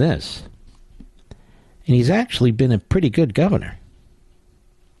 this, and this. And he's actually been a pretty good governor.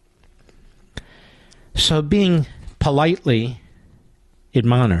 So being politely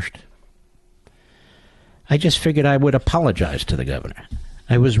admonished, I just figured I would apologize to the governor.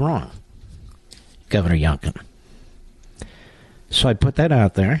 I was wrong, Governor Youngkin. So I put that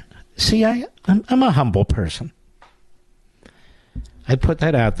out there. See, I'm a humble person. I put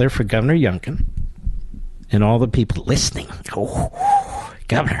that out there for Governor Youngkin and all the people listening. Oh,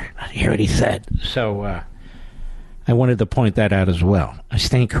 Governor, I hear what he said. So I wanted to point that out as well. I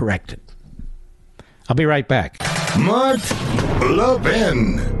stand corrected. I'll be right back. Mark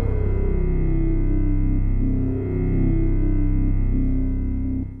Levin.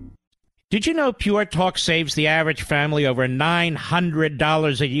 Did you know Pure Talk saves the average family over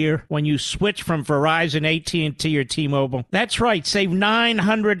 $900 a year when you switch from Verizon, AT&T, or T-Mobile? That's right, save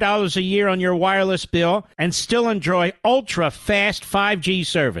 $900 a year on your wireless bill and still enjoy ultra-fast 5G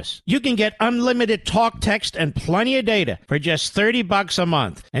service. You can get unlimited talk, text, and plenty of data for just $30 a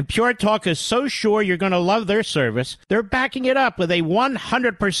month. And Pure Talk is so sure you're going to love their service, they're backing it up with a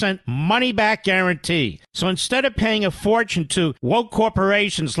 100% money-back guarantee. So instead of paying a fortune to woke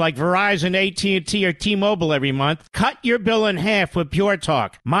corporations like Verizon into AT&T or T-Mobile every month, cut your bill in half with Pure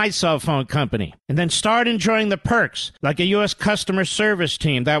Talk, my cell phone company, and then start enjoying the perks like a U.S. customer service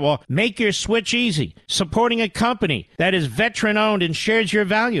team that will make your switch easy, supporting a company that is veteran-owned and shares your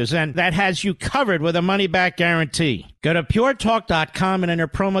values and that has you covered with a money-back guarantee. Go to puretalk.com and enter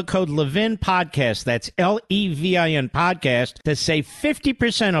promo code Levin Podcast. That's Levin Podcast to save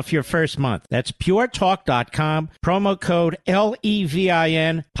 50% off your first month. That's puretalk.com, promo code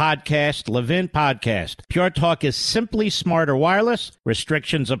Levin Podcast, Levin Podcast. Pure Talk is simply smarter wireless.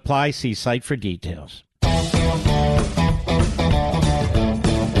 Restrictions apply. See site for details.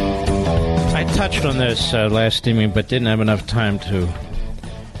 I touched on this last evening, but didn't have enough time to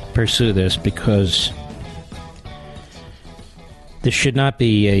pursue this because this should not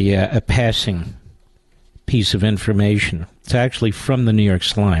be a passing piece of information. It's actually from the New York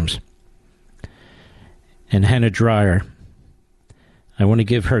Slimes. And Hannah Dreier, I want to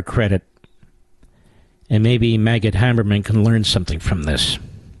give her credit. And maybe Maggot Hammerman can learn something from this.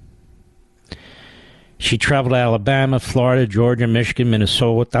 She traveled to Alabama, Florida, Georgia, Michigan,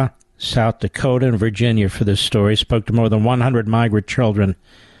 Minnesota, South Dakota, and Virginia for this story. Spoke to more than 100 migrant children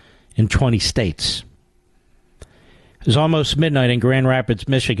in 20 states. It was almost midnight in Grand Rapids,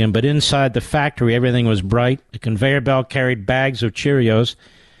 Michigan, but inside the factory, everything was bright. A conveyor belt carried bags of Cheerios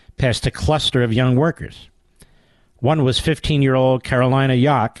past a cluster of young workers. One was 15-year-old Carolina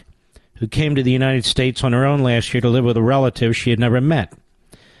Yock, who came to the United States on her own last year to live with a relative she had never met.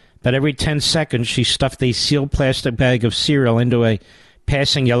 But every 10 seconds, she stuffed a sealed plastic bag of cereal into a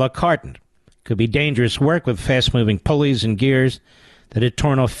passing yellow carton. Could be dangerous work with fast-moving pulleys and gears that had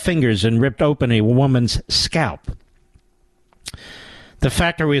torn off fingers and ripped open a woman's scalp. The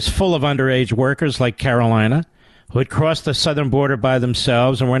factory was full of underage workers like Carolina, who had crossed the southern border by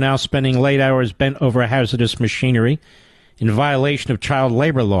themselves and were now spending late hours bent over hazardous machinery in violation of child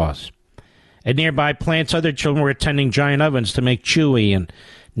labor laws. At nearby plants, other children were attending giant ovens to make Chewy and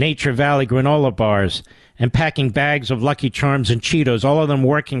Nature Valley granola bars and packing bags of Lucky Charms and Cheetos, all of them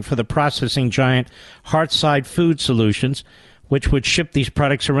working for the processing giant Hearthside Food Solutions, which would ship these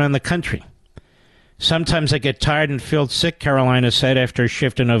products around the country. Sometimes I get tired and feel sick, Carolina said after a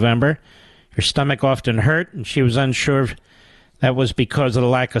shift in November. Her stomach often hurt, and she was unsure if that was because of the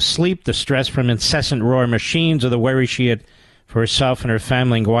lack of sleep, the stress from incessant roar machines, or the worry she had for herself and her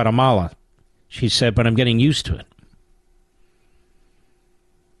family in Guatemala. She said, but I'm getting used to it.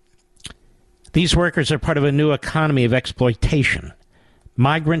 These workers are part of a new economy of exploitation.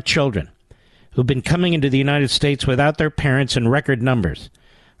 Migrant children who've been coming into the United States without their parents in record numbers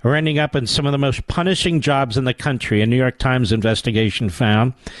are ending up in some of the most punishing jobs in the country. A New York Times investigation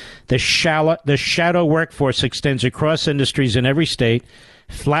found the shadow workforce extends across industries in every state,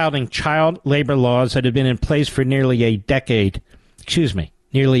 flouting child labor laws that have been in place for nearly a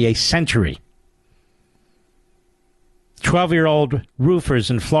century. 12-year-old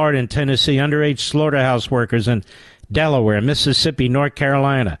roofers in Florida and Tennessee, underage slaughterhouse workers in Delaware, Mississippi, North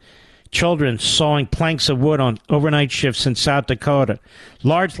Carolina, children sawing planks of wood on overnight shifts in South Dakota.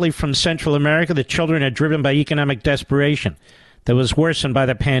 Largely from Central America, the children are driven by economic desperation that was worsened by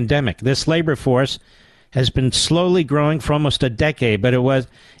the pandemic. This labor force has been slowly growing for almost a decade, but it was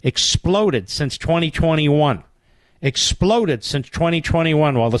exploded since 2021. Exploded since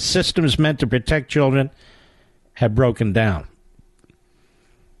 2021, while the systems meant to protect children have broken down.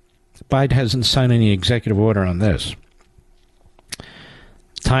 Biden hasn't signed any executive order on this.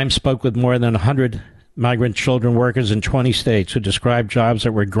 Time spoke with more than 100 migrant children workers in 20 states who described jobs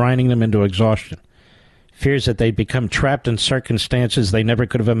that were grinding them into exhaustion. Fears that they'd become trapped in circumstances they never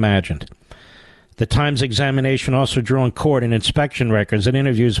could have imagined. The Times examination also drew on court and inspection records and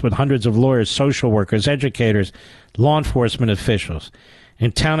interviews with hundreds of lawyers, social workers, educators, law enforcement officials.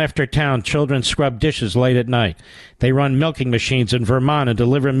 In town after town, children scrub dishes late at night. They run milking machines in Vermont and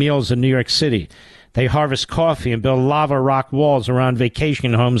deliver meals in New York City. They harvest coffee and build lava rock walls around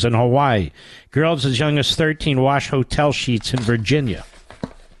vacation homes in Hawaii. Girls as young as 13 wash hotel sheets in Virginia.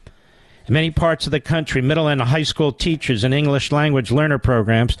 In many parts of the country, middle and high school teachers and English language learner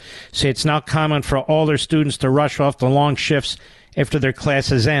programs say it's now common for all their students to rush off the long shifts after their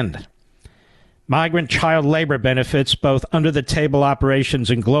classes end. Migrant child labor benefits, both under-the-table operations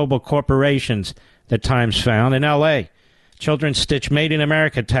and global corporations, the Times found. In L.A., children stitch Made in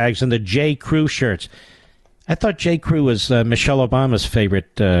America tags in the J. Crew shirts. I thought J. Crew was Michelle Obama's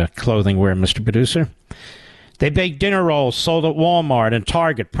favorite clothing wear, Mr. Producer. They bake dinner rolls sold at Walmart and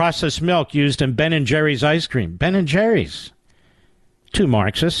Target. Processed milk used in Ben & Jerry's ice cream. Ben & Jerry's. Too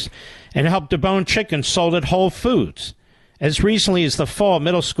Marxist. And help debone chicken sold at Whole Foods. As recently as the fall,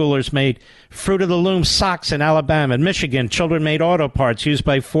 middle schoolers made Fruit of the Loom socks in Alabama. In Michigan, children made auto parts used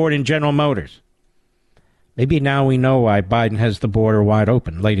by Ford and General Motors. Maybe now we know why Biden has the border wide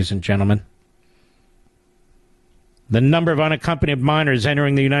open, ladies and gentlemen. The number of unaccompanied minors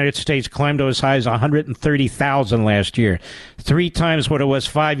entering the United States climbed to as high as 130,000 last year, 3 times what it was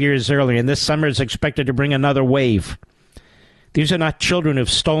 5 years earlier, and this summer is expected to bring another wave. These are not children who've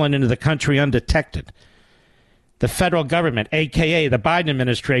stolen into the country undetected. The federal government, a.k.a. the Biden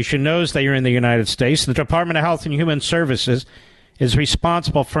administration, knows they are in the United States. The Department of Health and Human Services is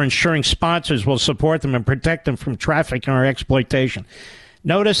responsible for ensuring sponsors will support them and protect them from trafficking or exploitation.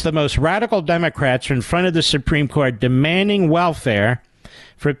 Notice the most radical Democrats are in front of the Supreme Court demanding welfare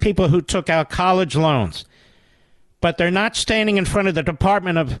for people who took out college loans. But they're not standing in front of the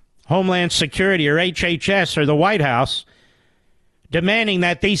Department of Homeland Security or HHS or the White House demanding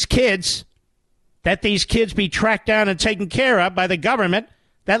that these kids be tracked down and taken care of by the government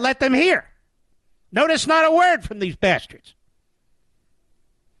that let them here. Notice not a word from these bastards.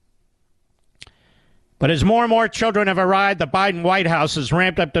 But as more and more children have arrived, the Biden White House has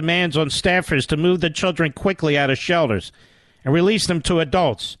ramped up demands on staffers to move the children quickly out of shelters and release them to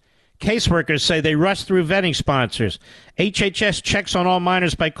adults. Caseworkers say they rush through vetting sponsors. HHS checks on all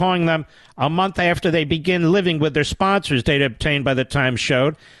minors by calling them a month after they begin living with their sponsors. Data obtained by the Times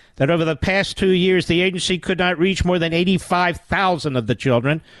showed that over the past 2 years, the agency could not reach more than 85,000 of the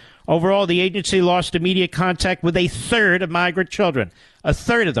children. Overall, the agency lost immediate contact with a third of migrant children, a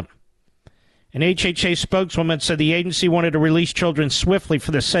third of them. An HHA spokeswoman said the agency wanted to release children swiftly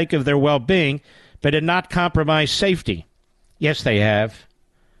for the sake of their well-being, but did not compromise safety. Yes, they have.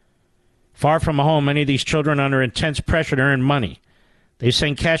 Far from home, many of these children are under intense pressure to earn money. They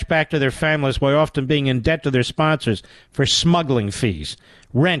send cash back to their families while often being in debt to their sponsors for smuggling fees,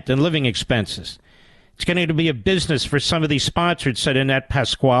 rent, and living expenses. It's going to be a business for some of these sponsors, said Annette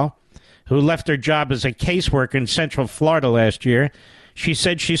Pasquale, who left her job as a caseworker in Central Florida last year. She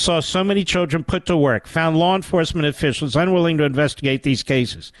said she saw so many children put to work, found law enforcement officials unwilling to investigate these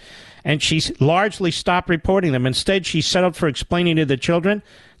cases, and she largely stopped reporting them. Instead, she settled for explaining to the children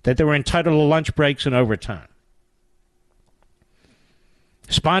that they were entitled to lunch breaks and overtime.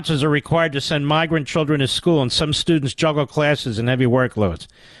 Sponsors are required to send migrant children to school, and some students juggle classes and heavy workloads.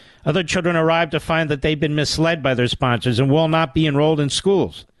 Other children arrive to find that they've been misled by their sponsors and will not be enrolled in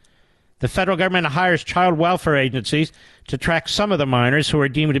schools. The federal government hires child welfare agencies to track some of the minors who are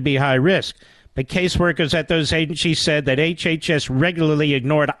deemed to be high risk. But caseworkers at those agencies said that HHS regularly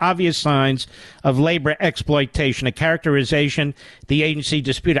ignored obvious signs of labor exploitation, a characterization the agency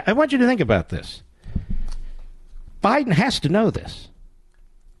disputed. I want you to think about this. Biden has to know this.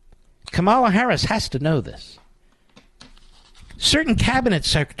 Kamala Harris has to know this. Certain cabinet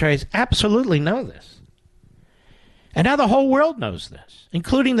secretaries absolutely know this. And now the whole world knows this,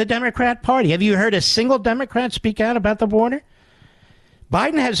 including the Democrat Party. Have you heard a single Democrat speak out about the border?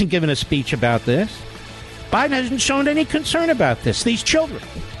 Biden hasn't given a speech about this. Biden hasn't shown any concern about this. These children.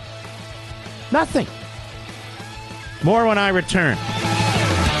 Nothing. More when I return.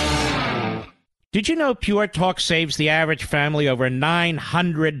 Did you know Pure Talk saves the average family over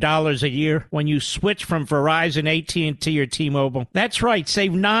 $900 a year when you switch from Verizon, AT&T, or T-Mobile? That's right,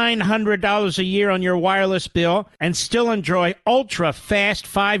 save $900 a year on your wireless bill and still enjoy ultra-fast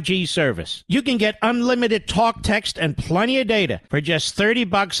 5G service. You can get unlimited talk, text, and plenty of data for just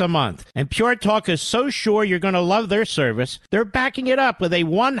 $30 a month. And Pure Talk is so sure you're going to love their service, they're backing it up with a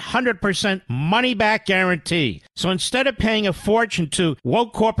 100% money-back guarantee. So instead of paying a fortune to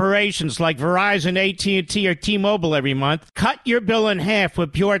woke corporations like Verizon, AT&T, or T-Mobile every month, cut your bill in half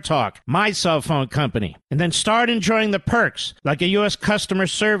with Pure Talk, my cell phone company, and then start enjoying the perks like a U.S. customer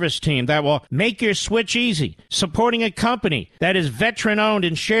service team that will make your switch easy, supporting a company that is veteran-owned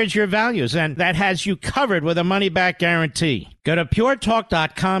and shares your values and that has you covered with a money-back guarantee. Go to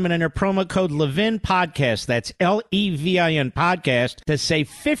puretalk.com and enter promo code Levin Podcast. That's Levin Podcast to save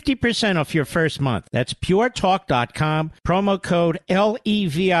 50% off your first month. That's puretalk.com, promo code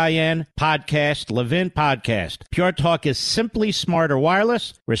Levin Podcast, Levin Podcast. Pure Talk is simply smarter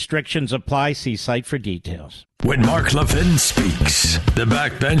wireless. Restrictions apply. See site for details. When Mark Levin speaks, the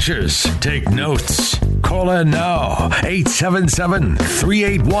backbenchers take notes. Call in now,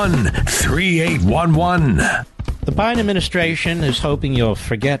 877-381-3811. The Biden administration is hoping you'll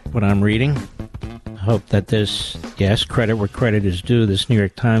forget what I'm reading. I hope that this, yes, credit where credit is due, this New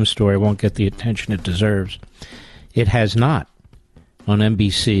York Times story won't get the attention it deserves. It has not on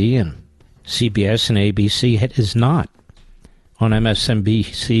NBC and CBS and ABC. It is not on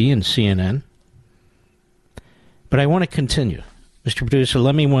MSNBC and CNN. But I want to continue. Mr. Producer,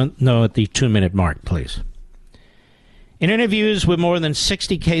 let me know at the 2-minute mark, please. In interviews with more than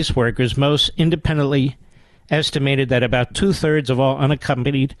 60 caseworkers, most independently estimated that about two-thirds of all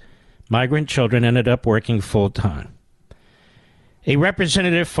unaccompanied migrant children ended up working full-time. A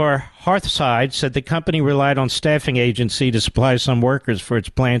representative for Hearthside said the company relied on staffing agency to supply some workers for its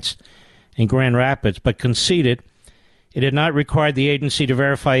plants in Grand Rapids, but conceded it had not required the agency to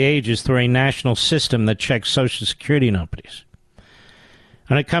verify ages through a national system that checks Social Security numbers.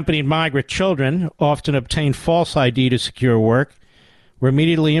 Unaccompanied migrant children often obtain false ID to secure work. We're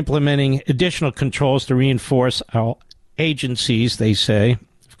immediately implementing additional controls to reinforce our agencies, they say,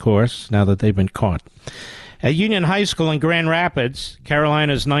 of course, now that they've been caught. At Union High School in Grand Rapids,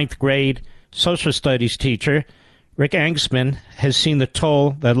 Carolina's 9th grade social studies teacher, Rick Angsman, has seen the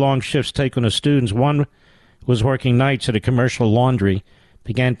toll that long shifts take on the students. One was working nights at a commercial laundry,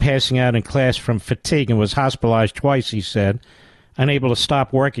 began passing out in class from fatigue, and was hospitalized twice, he said. Unable to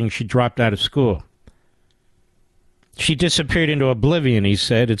stop working, she dropped out of school. She disappeared into oblivion, he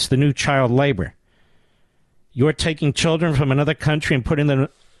said. It's the new child labor. You're taking children from another country and putting them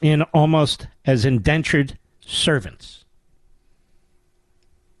in almost as indentured servants.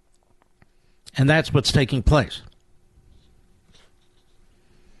 And that's what's taking place.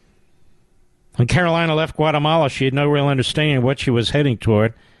 When Carolina left Guatemala, she had no real understanding of what she was heading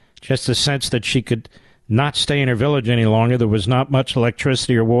toward, just a sense that she could not stay in her village any longer. There was not much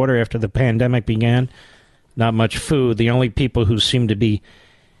electricity or water after the pandemic began, not much food. The only people who seemed to be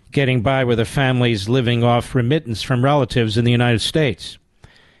getting by were the families living off remittance from relatives in the United States.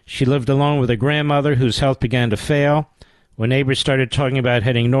 She lived alone with her grandmother, whose health began to fail. When neighbors started talking about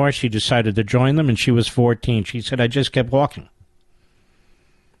heading north, she decided to join them, and she was 14. She said, I just kept walking.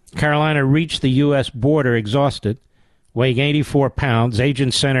 Carolina reached the U.S. border exhausted, weighing 84 pounds.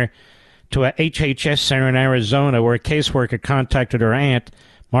 Agents sent her to a HHS center in Arizona, where a caseworker contacted her aunt,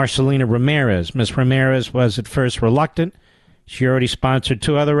 Marcelina Ramirez. Miss Ramirez was at first reluctant. She already sponsored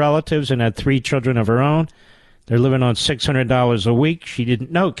 2 other relatives and had 3 children of her own. They're living on $600 a week. She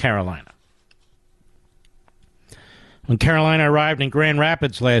didn't know Carolina. When Carolina arrived in Grand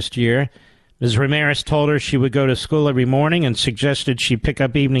Rapids last year, Ms. Ramirez told her she would go to school every morning and suggested she pick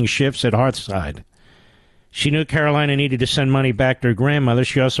up evening shifts at Hearthside. She knew Carolina needed to send money back to her grandmother.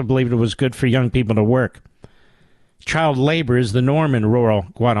 She also believed it was good for young people to work. Child labor is the norm in rural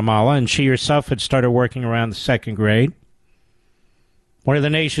Guatemala, and she herself had started working around the 2nd grade. One of the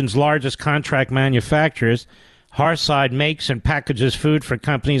nation's largest contract manufacturers, Hearthside makes and packages food for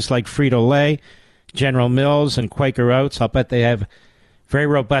companies like Frito-Lay, General Mills, and Quaker Oats. I'll bet they have very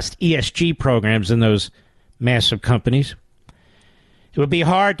robust ESG programs in those massive companies. It would be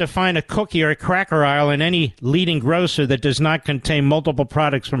hard to find a cookie or a cracker aisle in any leading grocer that does not contain multiple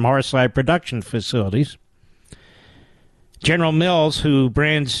products from Hearthside production facilities. General Mills, whose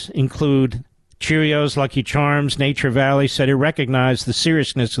brands include Cheerios, Lucky Charms, Nature Valley, said it recognized the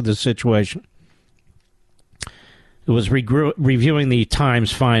seriousness of the situation. It was reviewing the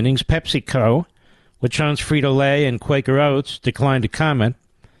Times findings. PepsiCo, which owns Frito-Lay and Quaker Oats, declined to comment.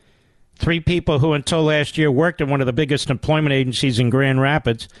 3 people who until last year worked at one of the biggest employment agencies in Grand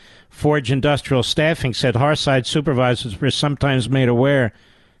Rapids, Forge Industrial Staffing, said Hearthside supervisors were sometimes made aware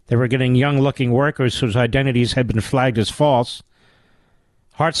they were getting young-looking workers whose identities had been flagged as false.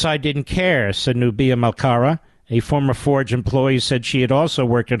 Hearthside didn't care, said Nubia Malkara. A former Forge employee said she had also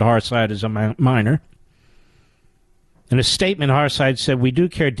worked at Hearthside as a minor. In a statement, Hearthside said, we do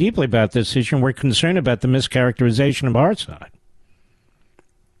care deeply about this issue, and we're concerned about the mischaracterization of Hearthside.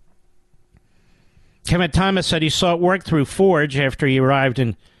 Kevin Thomas said he sought work through Forge after he arrived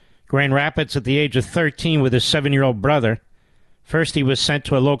in Grand Rapids at the age of 13 with his 7-year-old brother. First, he was sent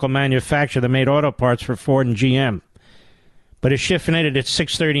to a local manufacturer that made auto parts for Ford and GM. But his shift ended at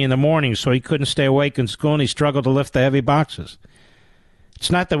 6:30 in the morning, so he couldn't stay awake in school, and he struggled to lift the heavy boxes.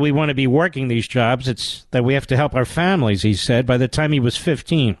 It's not that we want to be working these jobs, it's that we have to help our families, he said. By the time he was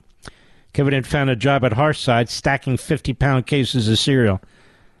 15, Kevin had found a job at Hearthside stacking 50-pound cases of cereal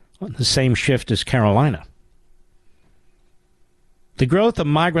on the same shift as Carolina. The growth of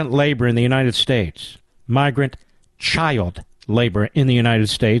migrant labor in the United States, migrant child labor in the United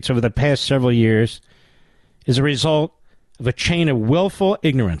States over the past several years, is a result of a chain of willful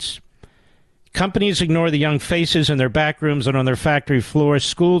ignorance. Companies ignore the young faces in their back rooms and on their factory floors.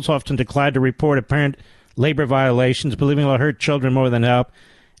 Schools often decline to report apparent labor violations, believing it will hurt children more than help.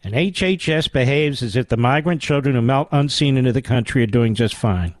 And HHS behaves as if the migrant children who melt unseen into the country are doing just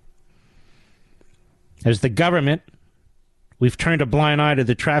fine. As the government, we've turned a blind eye to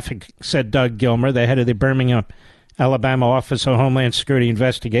the traffic, said Doug Gilmer, the head of the Birmingham, Alabama Office of Homeland Security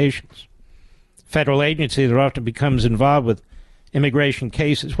Investigations. Federal agency that often becomes involved with immigration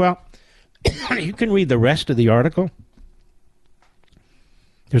cases. Well, you can read the rest of the article.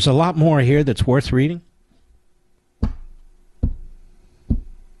 There's a lot more here that's worth reading.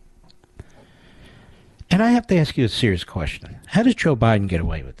 And I have to ask you a serious question. How does Joe Biden get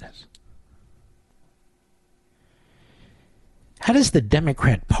away with this? How does the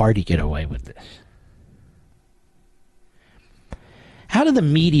Democrat Party get away with this? How do the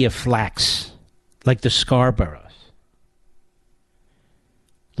media flax like the Scarboroughs,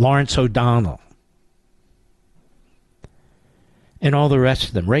 Lawrence O'Donnell, and all the rest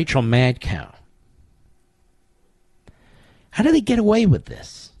of them, Rachel Madcow? How do they get away with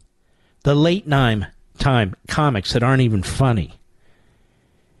this? The late time comics that aren't even funny.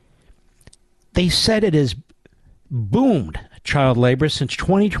 They said it has boomed child labor since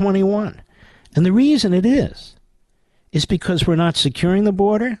 2021. And the reason it is because we're not securing the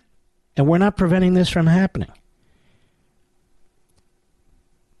border and we're not preventing this from happening.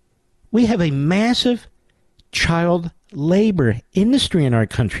 We have a massive child labor industry in our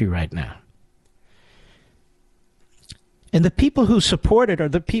country right now. And the people who support it are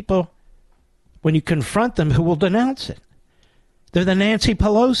the people, when you confront them, who will denounce it. They're the Nancy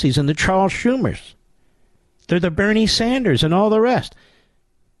Pelosi's and the Charles Schumers. They're the Bernie Sanders and all the rest.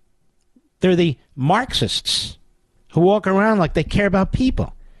 They're the Marxists who walk around like they care about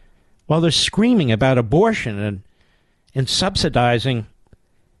people while they're screaming about abortion and subsidizing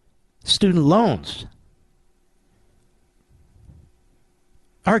student loans.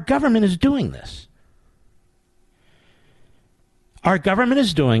 Our government is doing this. Our government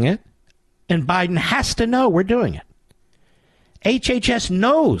is doing it, and Biden has to know we're doing it. HHS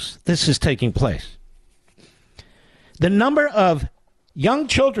knows this is taking place. The number of young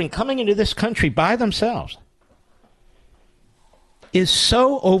children coming into this country by themselves is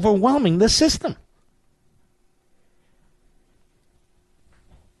so overwhelming the system.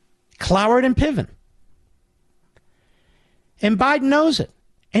 Cloward and Piven. And Biden knows it.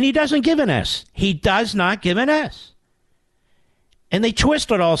 And he doesn't give an S. He does not give an S. And they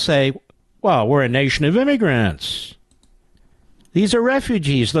twist it all, say, well, we're a nation of immigrants. These are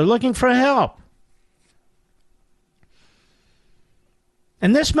refugees. They're looking for help.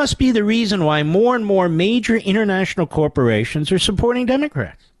 And this must be the reason why more and more major international corporations are supporting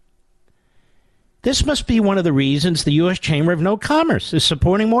Democrats. This must be one of the reasons the U.S. Chamber of No Commerce is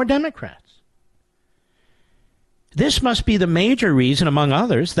supporting more Democrats. This must be the major reason, among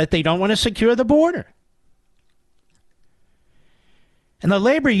others, that they don't want to secure the border. And the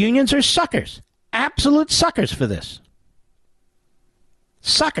labor unions are suckers, absolute suckers for this.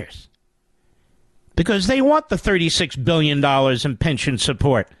 Suckers. Because they want the $36 billion in pension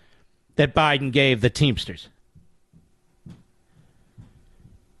support that Biden gave the Teamsters.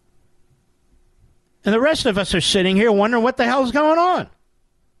 And the rest of us are sitting here wondering what the hell's going on.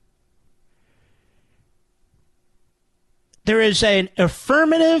 There is an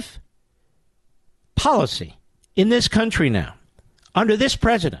affirmative policy in this country now, under this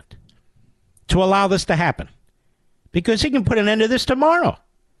president, to allow this to happen. Because he can put an end to this tomorrow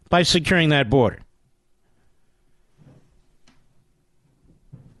by securing that border.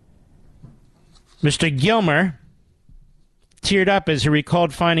 Mr. Gilmer teared up as he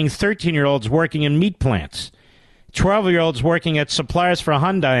recalled finding 13-year-olds working in meat plants, 12-year-olds working at suppliers for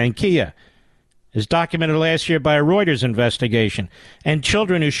Hyundai and Kia, as documented last year by a Reuters investigation, and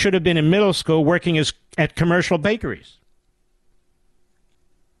children who should have been in middle school working at commercial bakeries.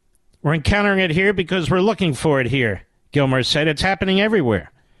 We're encountering it here because we're looking for it here, Gilmer said. It's happening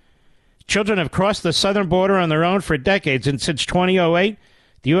everywhere. Children have crossed the southern border on their own for decades, and since 2008,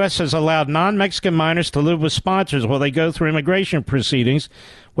 the U.S. has allowed non-Mexican minors to live with sponsors while they go through immigration proceedings,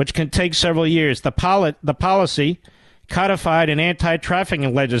 which can take several years. The policy, codified in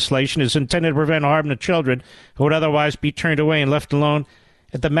anti-trafficking legislation, is intended to prevent harm to children who would otherwise be turned away and left alone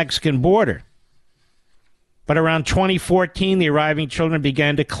at the Mexican border. But around 2014, the arriving children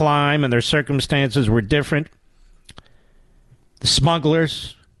began to climb, and their circumstances were different. The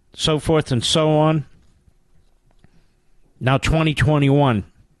smugglers, so forth and so on. Now 2021.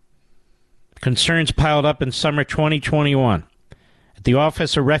 Concerns piled up in summer 2021. At the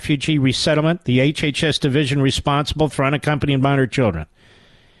Office of Refugee Resettlement, the HHS division responsible for unaccompanied minor children.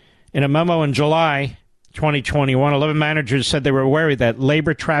 In a memo in July 2021, 11 managers said they were worried that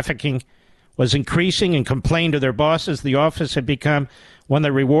labor trafficking was increasing and complained to their bosses. The office had become one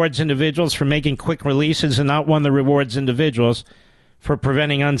that rewards individuals for making quick releases and not one that rewards individuals for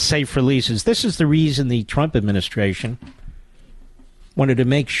preventing unsafe releases. This is the reason the Trump administration wanted to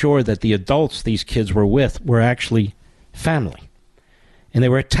make sure that the adults these kids were with were actually family. And they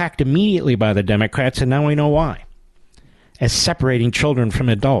were attacked immediately by the Democrats, and now we know why, as separating children from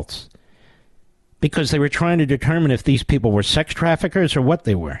adults. because they were trying to determine if these people were sex traffickers or what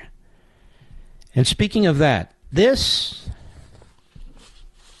they were. And speaking of that, this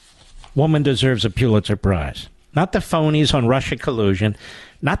woman deserves a Pulitzer Prize. Not the phonies on Russia collusion,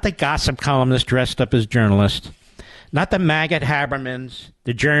 not the gossip columnists dressed up as journalists, not the maggot Habermans,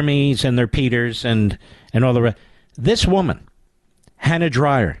 the Jeremys and their Peters and all the rest. This woman, Hannah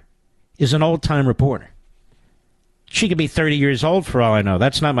Dreier, is an old-time reporter. She could be 30 years old for all I know.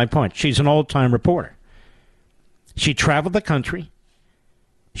 That's not my point. She's an old-time reporter. She traveled the country.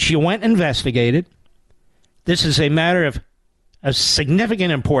 She went and investigated. This is a matter of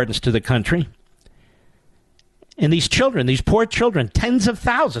significant importance to the country. And these children, these poor children, tens of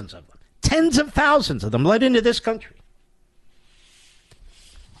thousands of them led into this country.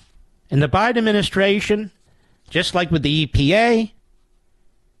 And the Biden administration, just like with the EPA,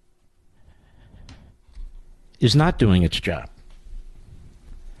 is not doing its job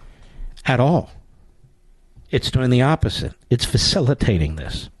at all. It's doing the opposite. It's facilitating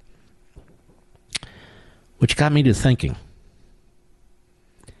this. Which got me to thinking.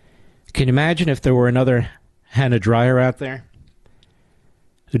 Can you imagine if there were another Hannah Dreier out there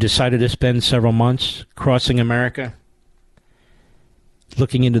who decided to spend several months crossing America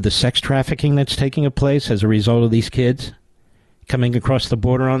looking into the sex trafficking that's taking place as a result of these kids coming across the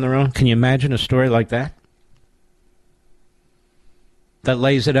border on their own? Can you imagine a story like that? That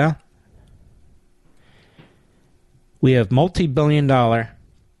lays it out? We have multi-billion-dollar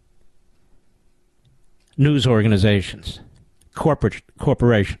news organizations,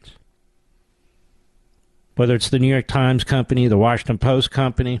 corporations. Whether it's the New York Times Company, the Washington Post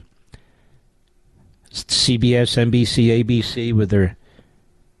Company, CBS, NBC, ABC, with their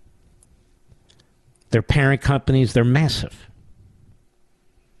parent companies, they're massive.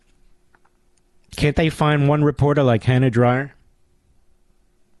 Can't they find one reporter like Hannah Dreier?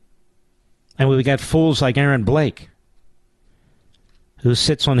 And we got fools like Aaron Blake, who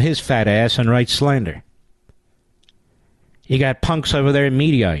sits on his fat ass and writes slander. You got punks over there at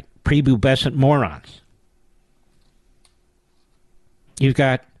Mediaite, prepubescent morons. You've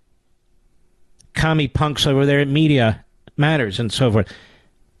got commie punks over there at Media Matters and so forth.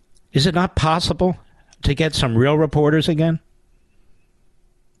 Is it not possible to get some real reporters again?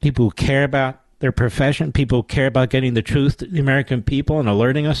 People who care about their profession, people who care about getting the truth to the American people and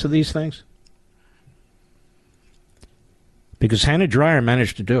alerting us of these things? Because Hannah Dreier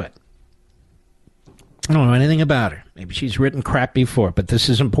managed to do it. I don't know anything about her. Maybe she's written crap before, but this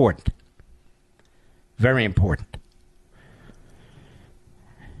is important. Very important.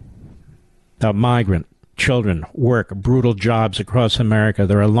 The migrant children work brutal jobs across America.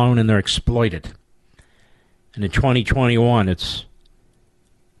 They're alone and they're exploited. And in 2021, it's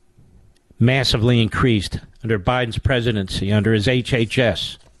massively increased under Biden's presidency, under his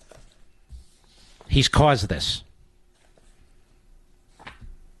HHS. He's caused this.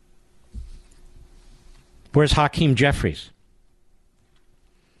 Where's Hakeem Jeffries?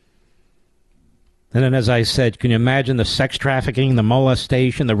 And then, as I said, can you imagine the sex trafficking, the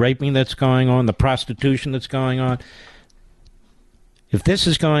molestation, the raping that's going on, the prostitution that's going on? If this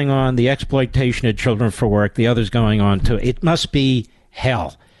is going on, the exploitation of children for work, the other's going on too. It must be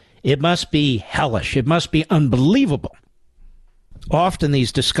hell. It must be hellish. It must be unbelievable. Often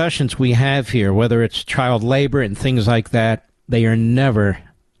these discussions we have here, whether it's child labor and things like that, they are never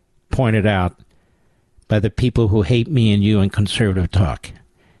pointed out by the people who hate me and you in conservative talk.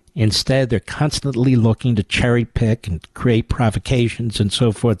 Instead, they're constantly looking to cherry pick and create provocations and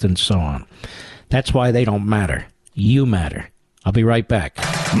so forth and so on. That's why they don't matter. You matter. I'll be right back.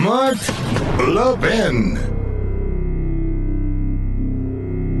 Mark Levin.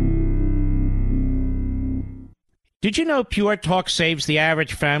 Did you know Pure Talk saves the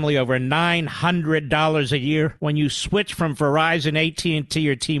average family over $900 a year when you switch from Verizon, AT&T,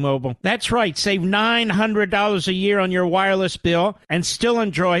 or T-Mobile? That's right, save $900 a year on your wireless bill and still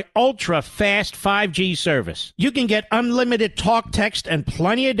enjoy ultra-fast 5G service. You can get unlimited talk, text, and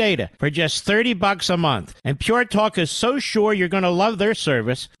plenty of data for just $30 a month. And Pure Talk is so sure you're going to love their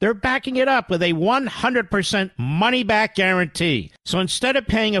service, they're backing it up with a 100% money-back guarantee. So instead of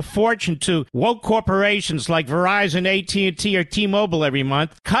paying a fortune to woke corporations like Verizon, AT&T, or T-Mobile every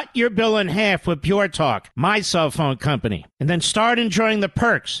month, cut your bill in half with Pure Talk, my cell phone company. And then start enjoying the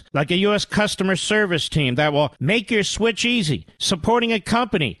perks, like a U.S. customer service team that will make your switch easy, supporting a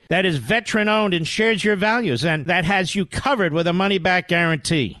company that is veteran-owned and shares your values, and that has you covered with a money-back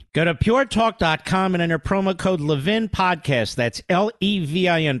guarantee. Go to puretalk.com and enter promo code Levin Podcast. That's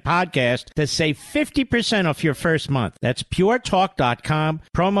Levin Podcast to save 50% off your first month. That's puretalk.com,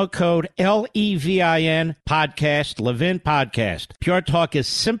 promo code Levin Podcast Broadcast Levin Podcast. Pure Talk is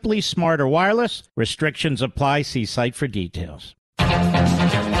simply smarter wireless. Restrictions apply. See site for details.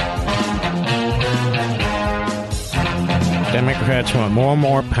 Democrats want more and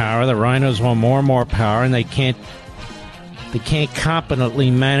more power. The rhinos want more and more power, and they can't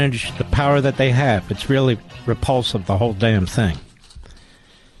competently manage the power that they have. It's really repulsive, the whole damn thing.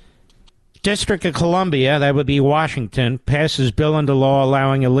 District of Columbia, that would be Washington, passes bill into law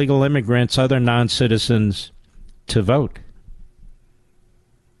allowing illegal immigrants, other non-citizens, to vote.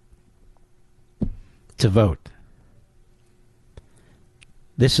 To vote.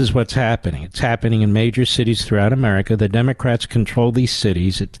 This is what's happening. It's happening in major cities throughout America. The Democrats control these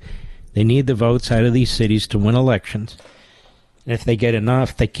cities. They need the votes out of these cities to win elections. And if they get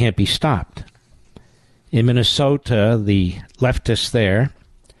enough, they can't be stopped. In Minnesota, the leftists there,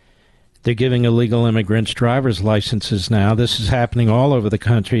 they're giving illegal immigrants driver's licenses now. This is happening all over the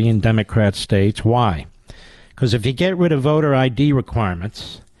country in Democrat states. Why? Because if you get rid of voter ID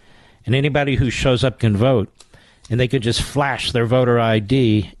requirements, and anybody who shows up can vote, and they could just flash their voter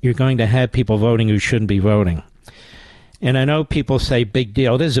ID, you're going to have people voting who shouldn't be voting. And I know people say big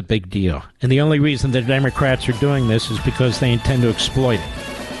deal. It is a big deal. And the only reason the Democrats are doing this is because they intend to exploit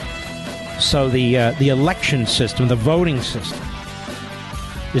it. So the election system, the voting system,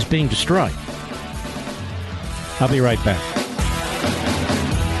 is being destroyed. I'll be right back.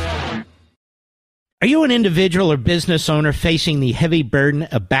 Are you an individual or business owner facing the heavy burden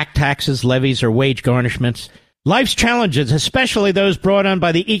of back taxes, levies, or wage garnishments? Life's challenges, especially those brought on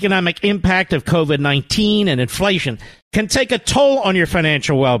by the economic impact of COVID-19 and inflation, can take a toll on your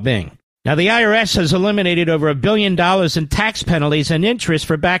financial well-being. Now, the IRS has eliminated over $1 billion in tax penalties and interest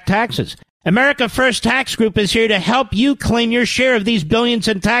for back taxes. America First Tax Group is here to help you claim your share of these billions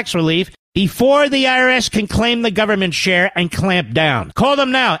in tax relief before the IRS can claim the government share and clamp down. Call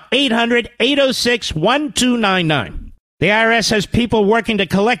them now, 800-806-1299. The IRS has people working to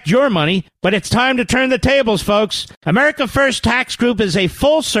collect your money, but it's time to turn the tables, folks. America First Tax Group is a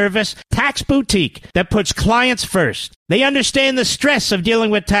full-service tax boutique that puts clients first. They understand the stress of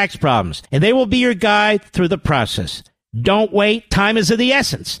dealing with tax problems, and they will be your guide through the process. Don't wait. Time is of the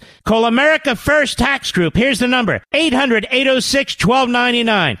essence. Call America First Tax Group. Here's the number,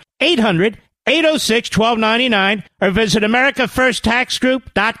 800-806-1299. 800-806-1299, or visit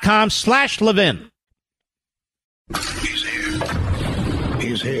AmericaFirstTaxGroup.com/Levin. He's here.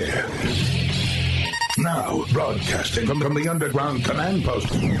 He's here. Now, broadcasting from the underground command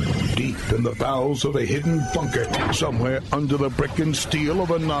post, deep in the bowels of a hidden bunker, somewhere under the brick and steel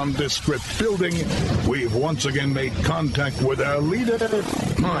of a nondescript building, we've once again made contact with our leader,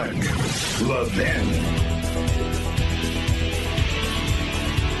 Mark Levin.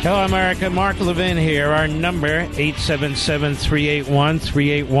 Hello, America. Mark Levin here. Our number,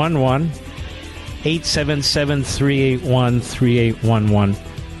 877-381-3811. 877-381-3811.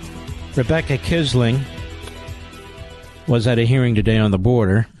 Rebecca Kisling was at a hearing today on the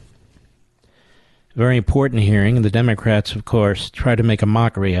border. A very important hearing, and the Democrats, of course, try to make a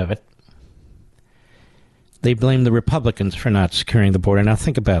mockery of it. They blame the Republicans for not securing the border. Now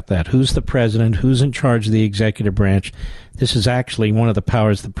think about that. Who's the president? Who's in charge of the executive branch? This is actually one of the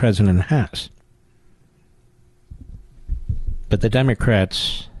powers the president has. But the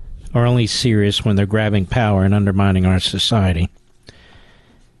Democrats are only serious when they're grabbing power and undermining our society.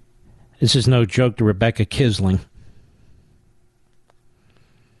 This is no joke to Rebecca Kisling.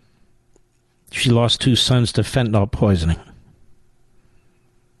 She lost 2 sons to fentanyl poisoning.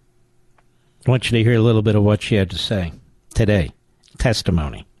 I want you to hear a little bit of what she had to say today.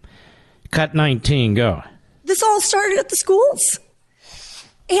 Testimony. Cut 19, go. This all started at the schools.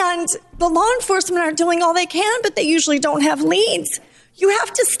 And the law enforcement are doing all they can, but they usually don't have leads. You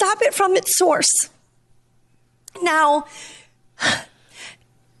have to stop it from its source. Now,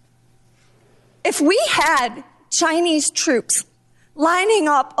 if we had Chinese troops lining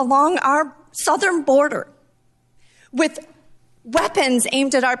up along our southern border with weapons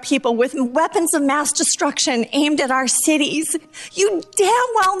aimed at our people, with weapons of mass destruction aimed at our cities, you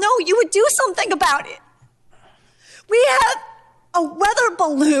damn well know you would do something about it. We had a weather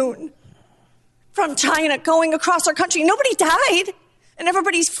balloon from China going across our country. Nobody died, and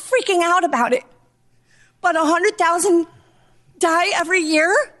everybody's freaking out about it. But 100,000 die every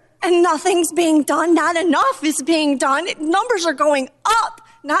year, and nothing's being done. Not enough is being done. Numbers are going up,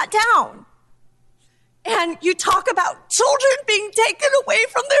 not down. And you talk about children being taken away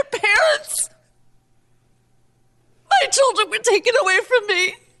from their parents. My children were taken away from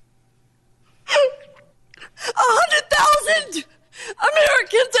me. 100,000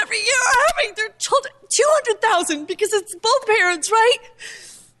 Americans every year are having their children, 200,000 because it's both parents, right?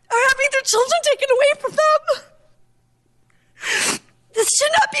 Are having their children taken away from them. This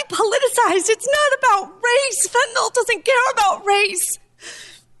should not be politicized. It's not about race. Fentanyl doesn't care about race.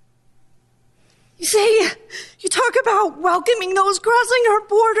 You talk about welcoming those crossing our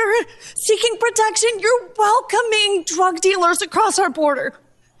border, seeking protection. You're welcoming drug dealers across our border.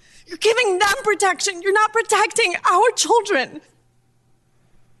 You're giving them protection. You're not protecting our children.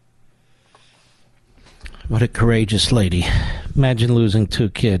 What a courageous lady. Imagine losing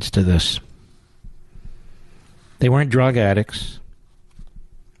 2 kids to this. They weren't drug addicts.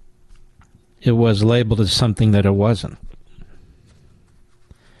 It was labeled as something that it wasn't.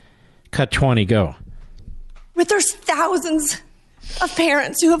 Cut 20, go. There's thousands of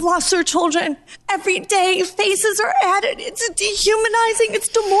parents who have lost their children. Every day, faces are added. It's dehumanizing. It's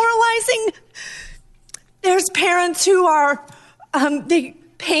demoralizing. There's parents who are, they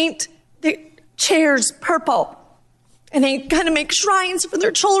paint the chairs purple, and they kind of make shrines for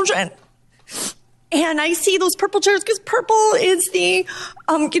their children. And I see those purple chairs because purple is the,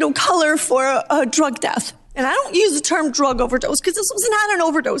 color for a drug death. And I don't use the term drug overdose because this was not an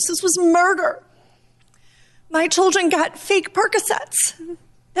overdose. This was murder. My children got fake Percocets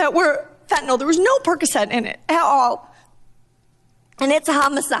that were fentanyl. There was no Percocet in it at all. And it's a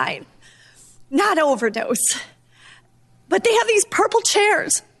homicide, not overdose. But they have these purple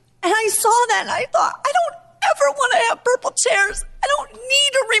chairs. And I saw that and I thought, I don't ever want to have purple chairs. I don't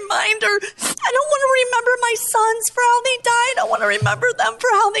need a reminder. I don't want to remember my sons for how they died. I want to remember them for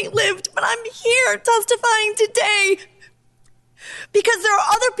how they lived. But I'm here testifying today because there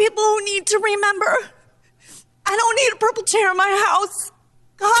are other people who need to remember. I don't need a purple chair in my house.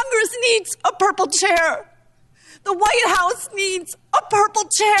 Congress needs a purple chair. The White House needs a purple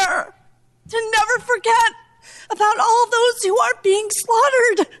chair to never forget about all those who are being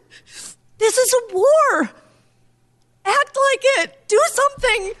slaughtered. This is a war. Act like it. Do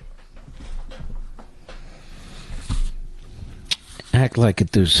something. Act like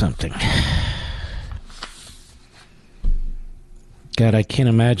it, do something. God, I can't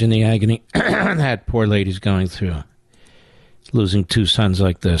imagine the agony that poor lady's going through. Losing 2 sons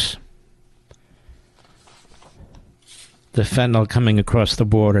like this. The fentanyl coming across the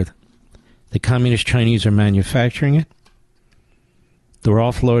border. The communist Chinese are manufacturing it. They're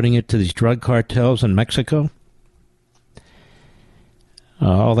offloading it to these drug cartels in Mexico.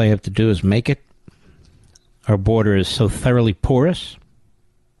 All they have to do is make it. Our border is so thoroughly porous.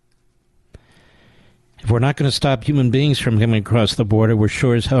 If we're not going to stop human beings from coming across the border, we're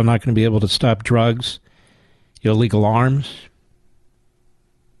sure as hell not going to be able to stop drugs, illegal arms,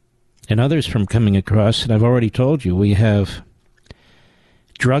 and others from coming across. And I've already told you, we have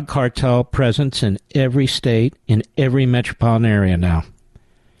drug cartel presence in every state, in every metropolitan area now.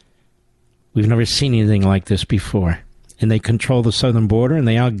 We've never seen anything like this before. And they control the southern border, and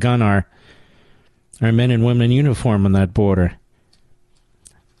they outgun our men and women in uniform on that border.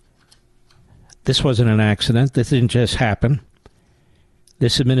 This wasn't an accident. This didn't just happen.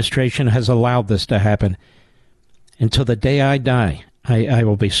 This administration has allowed this to happen. Until the day I die, I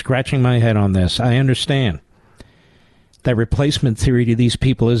will be scratching my head on this. I understand that replacement theory to these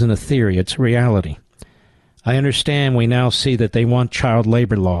people isn't a theory, it's a reality. I understand we now see that they want child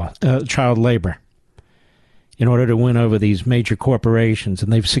labor in order to win over these major corporations,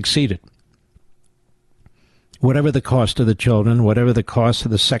 and they've succeeded. Whatever the cost of the children, whatever the cost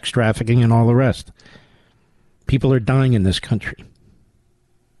of the sex trafficking and all the rest, people are dying in this country.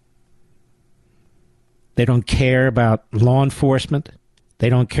 They don't care about law enforcement. They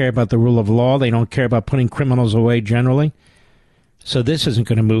don't care about the rule of law. They don't care about putting criminals away generally. So this isn't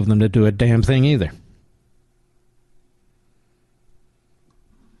going to move them to do a damn thing either.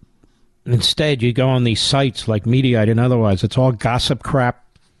 Instead, you go on these sites like Mediaite and otherwise. It's all gossip crap.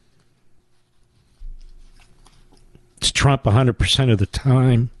 It's Trump 100% of the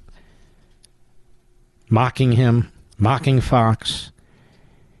time. Mocking him, mocking Fox.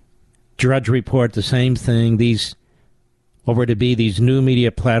 Drudge Report, the same thing. These, what were to be these new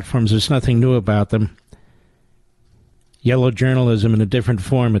media platforms, there's nothing new about them. Yellow journalism in a different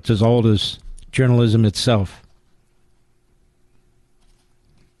form. It's as old as journalism itself.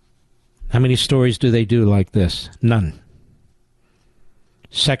 How many stories do they do like this? None.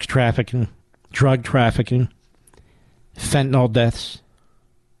 Sex trafficking, drug trafficking, fentanyl deaths.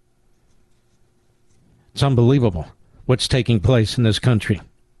 It's unbelievable what's taking place in this country.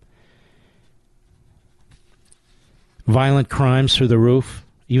 Violent crimes through the roof.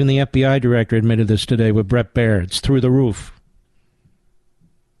 Even the FBI director admitted this today with Brett Baier. It's through the roof.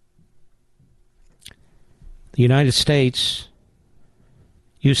 The United States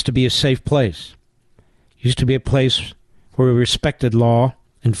used to be a safe place. Used to be a place where we respected law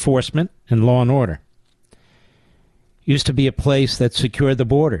enforcement and law and order. Used to be a place that secured the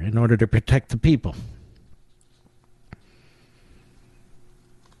border in order to protect the people.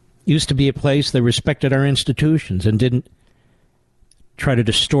 Used to be a place that respected our institutions and didn't try to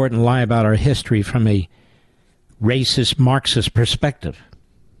distort and lie about our history from a racist, Marxist perspective.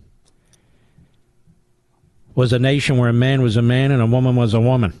 Was a nation where a man was a man and a woman was a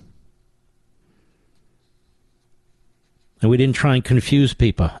woman. And we didn't try and confuse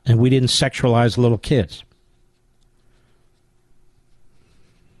people, and we didn't sexualize little kids.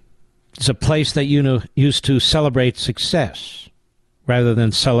 It's a place that used to celebrate success rather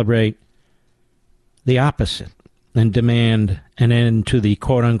than celebrate the opposite and demand an end to the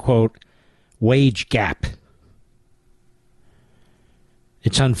quote-unquote wage gap.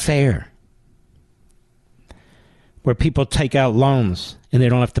 It's unfair. Where people take out loans and they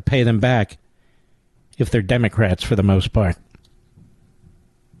don't have to pay them back if they're Democrats for the most part.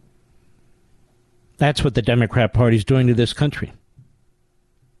 That's what the Democrat Party is doing to this country.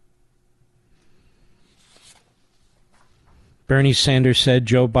 Bernie Sanders said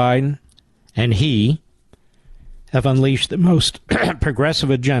Joe Biden and he have unleashed the most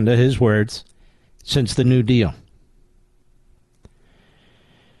progressive agenda, his words, since the New Deal.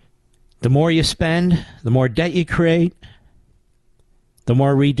 The more you spend, the more debt you create, the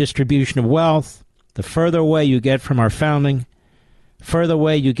more redistribution of wealth, the further away you get from our founding, further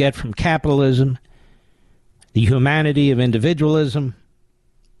away you get from capitalism, the humanity of individualism,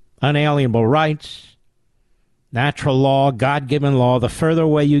 unalienable rights, natural law, God-given law, the further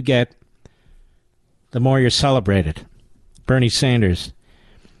away you get, the more you're celebrated. Bernie Sanders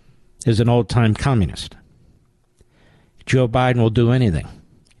is an old-time communist. Joe Biden will do anything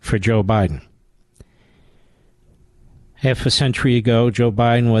for Joe Biden. Half a century ago, Joe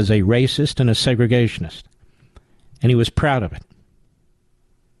Biden was a racist and a segregationist, and he was proud of it.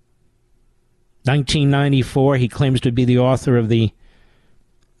 1994, he claims to be the author of the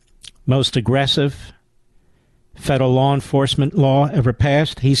most aggressive federal law enforcement law ever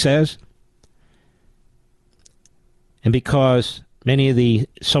passed, he says. And because many of the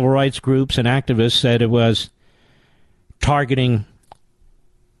civil rights groups and activists said it was targeting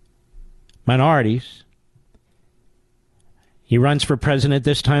minorities, he runs for president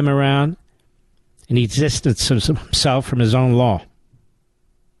this time around, and he distances himself from his own law.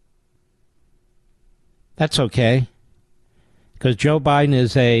 That's okay, because Joe Biden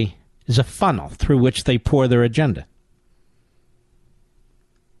is a funnel through which they pour their agenda.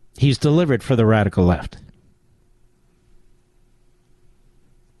 He's delivered for the radical left.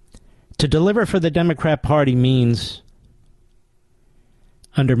 To deliver for the Democrat Party means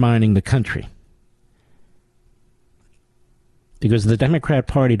undermining the country. Because the Democrat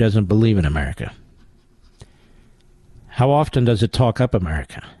Party doesn't believe in America. How often does it talk up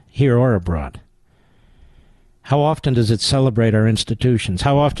America, here or abroad? How often does it celebrate our institutions?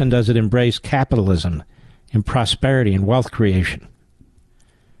 How often does it embrace capitalism and prosperity and wealth creation?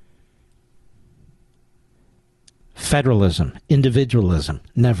 Federalism, individualism,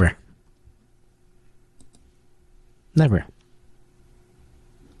 never. Never.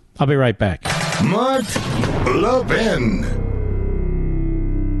 I'll be right back. Mark Levin.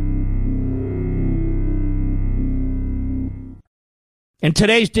 In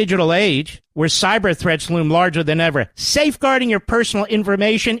today's digital age, where cyber threats loom larger than ever, safeguarding your personal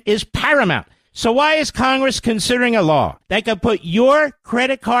information is paramount. So why is Congress considering a law that could put your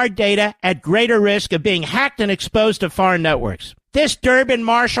credit card data at greater risk of being hacked and exposed to foreign networks? This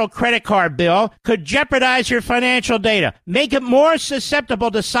Durbin-Marshall credit card bill could jeopardize your financial data, make it more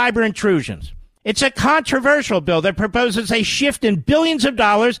susceptible to cyber intrusions. It's a controversial bill that proposes a shift in billions of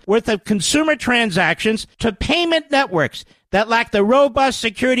dollars worth of consumer transactions to payment networks that lack the robust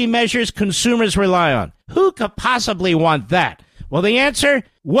security measures consumers rely on. Who could possibly want that? Well, the answer?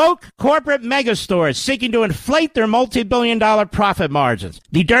 Woke corporate megastores seeking to inflate their multi-billion-dollar profit margins.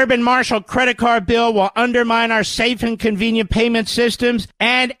 The Durbin-Marshall credit card bill will undermine our safe and convenient payment systems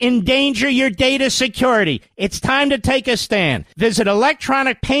and endanger your data security. It's time to take a stand. Visit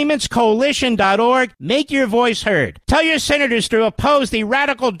electronicpaymentscoalition.org. Make your voice heard. Tell your senators to oppose the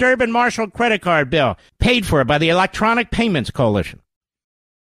radical Durbin-Marshall credit card bill, paid for by the Electronic Payments Coalition.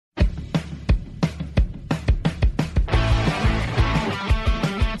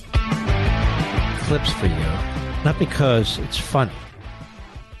 Clips for you, not because it's funny,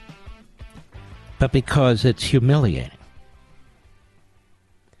 but because it's humiliating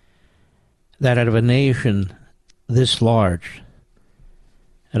that out of a nation this large,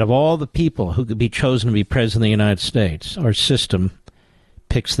 out of all the people who could be chosen to be president of the United States, our system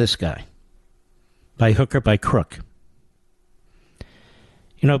picks this guy, by hook or by crook.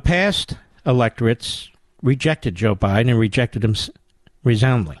 You know, past electorates rejected Joe Biden and rejected him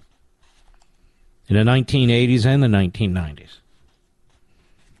resoundingly in the 1980s and the 1990s.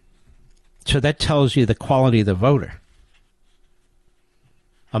 So that tells you the quality of the voter,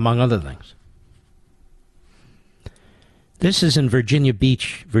 among other things. This is in Virginia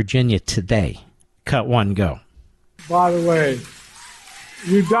Beach, Virginia today. Cut one, go. By the way,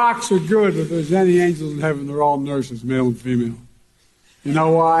 you docs are good. If there's any angels in heaven, they're all nurses, male and female. You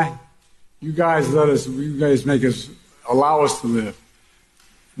know why? You guys allow us to live.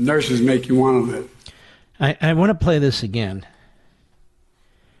 Nurses make you want to live. I want to play this again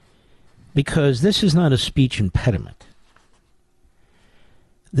because this is not a speech impediment.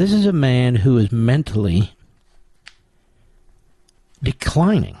 This is a man who is mentally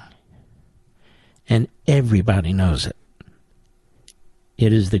declining, and everybody knows it.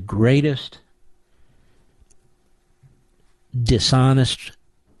 It is the greatest dishonest.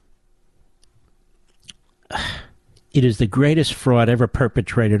 It is the greatest fraud ever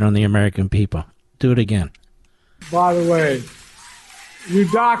perpetrated on the American people. Do it again. By the way,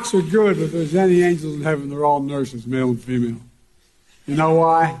 you docs are good. If there's any angels in heaven, they're all nurses, male and female. You know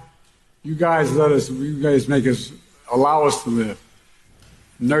why? You guys allow us to live.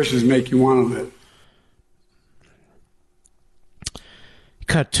 Nurses make you want to live.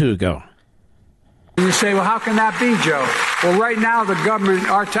 Cut two, go. You say, well, how can that be, Joe? Well, right now, the government,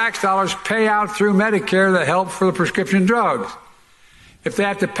 our tax dollars pay out through Medicare the help for the prescription drugs. If they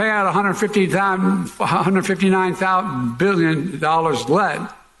have to pay out $159 billion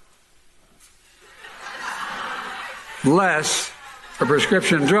less for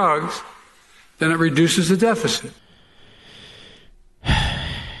prescription drugs, then it reduces the deficit.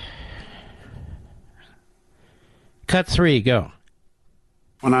 Cut three, go.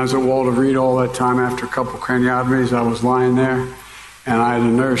 When I was at Walter Reed all that time, after a couple craniotomies, I was lying there, and I had a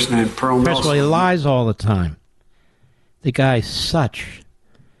nurse named Pearl Nelson. First of all, he lies all the time. The guy's such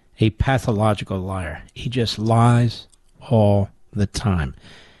a pathological liar. He just lies all the time.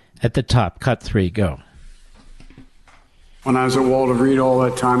 At the top, cut three, go. When I was at Walter Reed all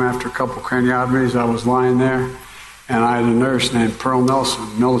that time, after a couple craniotomies, I was lying there, and I had a nurse named Pearl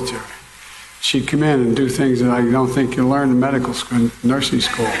Nelson, military. She'd come in and do things that I don't think you learn in medical school, nursing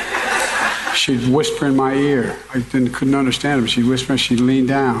school. She'd whisper in my ear. I couldn't understand her, but she'd whisper, she'd lean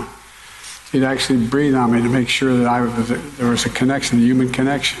down. She'd actually breathe on me to make sure that there was a connection, a human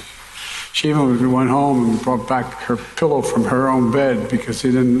connection. She even went home and brought back her pillow from her own bed because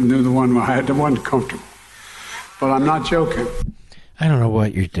she knew the one I had the one comfortable. But I'm not joking. I don't know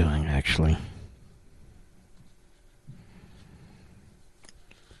what you're doing, actually.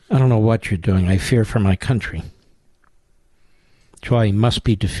 I don't know what you're doing. I fear for my country. That's why he must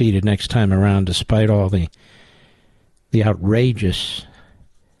be defeated next time around, despite all the outrageous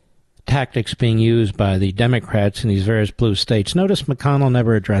tactics being used by the Democrats in these various blue states. Notice McConnell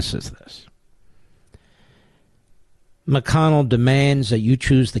never addresses this. McConnell demands that you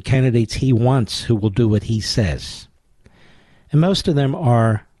choose the candidates he wants who will do what he says. And most of them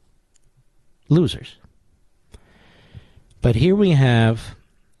are losers. But here we have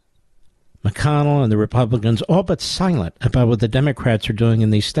McConnell and the Republicans all but silent about what the Democrats are doing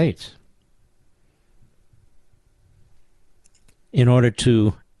in these states in order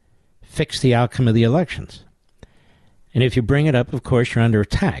to fix the outcome of the elections. And if you bring it up, of course, you're under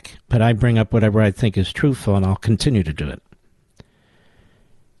attack. But I bring up whatever I think is truthful, and I'll continue to do it.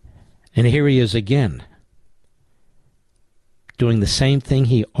 And here he is again, doing the same thing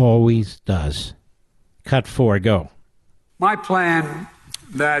he always does. Cut four, go. My plan,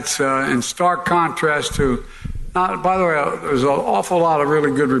 that's in stark contrast to, by the way, there's an awful lot of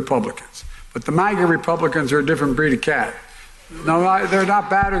really good Republicans. But the MAGA Republicans are a different breed of cat. No, they're not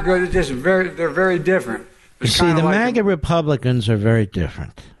bad or good. They're very different. You see, the MAGA Republicans are very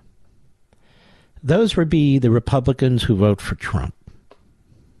different. Those would be the Republicans who vote for Trump.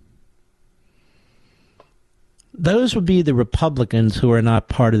 Those would be the Republicans who are not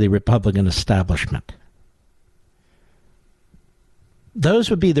part of the Republican establishment. Those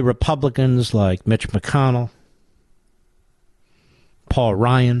would be the Republicans like Mitch McConnell, Paul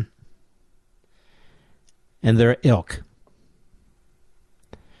Ryan, and their ilk.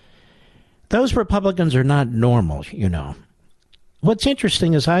 Those Republicans are not normal, you know. What's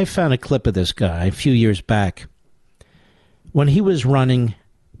interesting is I found a clip of this guy a few years back when he was running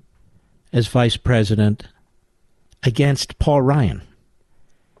as vice president against Paul Ryan.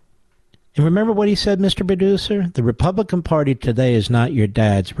 And remember what he said, Mr. Producer? The Republican Party today is not your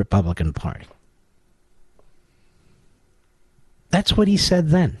dad's Republican Party. That's what he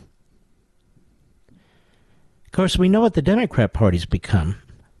said then. Of course, we know what the Democrat Party's become.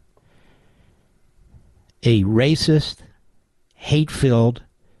 a racist, hate-filled,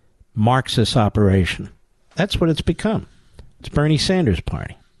 Marxist operation. That's what it's become. It's Bernie Sanders'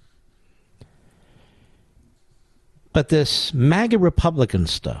 party. But this MAGA Republican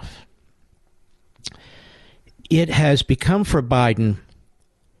stuff, it has become for Biden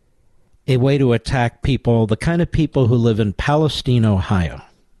a way to attack people, the kind of people who live in Palestine, Ohio,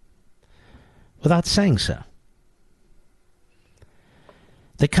 without saying so.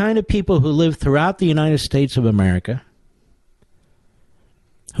 The kind of people who live throughout the United States of America,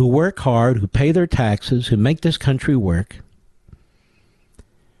 who work hard, who pay their taxes, who make this country work,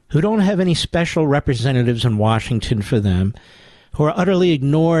 who don't have any special representatives in Washington for them, who are utterly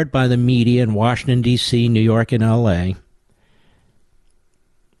ignored by the media in Washington, D.C., New York, and L.A.,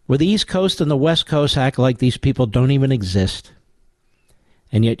 where the East Coast and the West Coast act like these people don't even exist,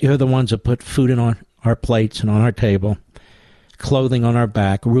 and yet you're the ones that put food on our plates and on our table, clothing on our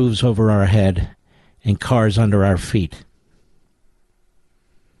back, roofs over our head, and cars under our feet.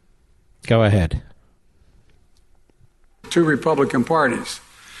 Go ahead. Two Republican parties.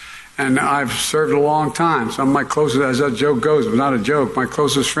 And I've served a long time. Some of my closest, as that joke goes, it was not a joke, my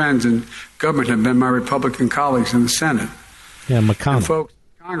closest friends in government have been my Republican colleagues in the Senate. Yeah, McConnell. And folks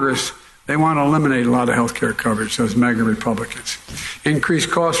in Congress, they want to eliminate a lot of health care coverage, those MAGA Republicans. Increase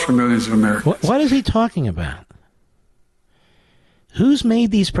costs for millions of Americans. What is he talking about? Who's made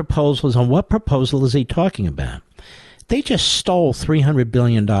these proposals, and what proposal is he talking about? They just stole $300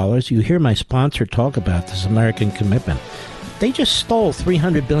 billion. You hear my sponsor talk about this American commitment. They just stole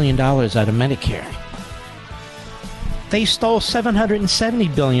 $300 billion out of Medicare. They stole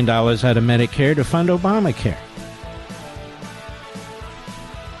 $770 billion out of Medicare to fund Obamacare.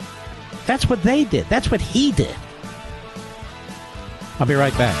 That's what they did. That's what he did. I'll be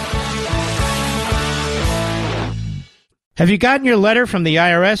right back. Have you gotten your letter from the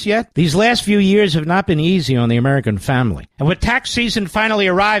IRS yet? These last few years have not been easy on the American family. And with tax season finally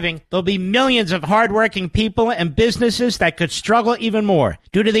arriving, there'll be millions of hardworking people and businesses that could struggle even more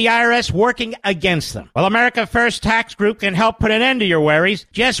due to the IRS working against them. Well, America First Tax Group can help put an end to your worries.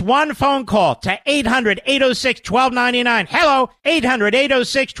 Just one phone call to 800-806-1299. Hello,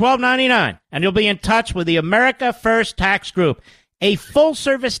 800-806-1299. And you'll be in touch with the America First Tax Group, a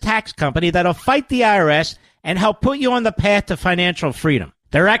full-service tax company that'll fight the IRS and help put you on the path to financial freedom.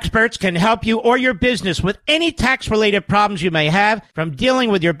 Their experts can help you or your business with any tax-related problems you may have, from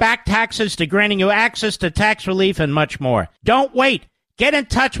dealing with your back taxes to granting you access to tax relief and much more. Don't wait. Get in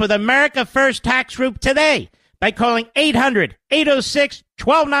touch with America First Tax Group today by calling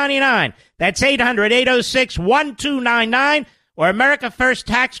 800-806-1299. That's 800-806-1299 or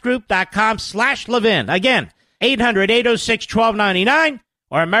AmericaFirstTaxGroup.com/Levin. Again, 800-806-1299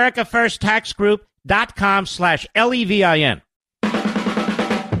 or AmericaFirstTaxGroup.com/LEVIN.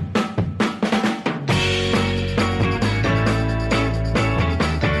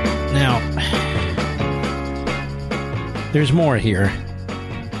 Now, there's more here.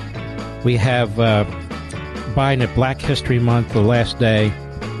 We have Biden at Black History Month, the last day,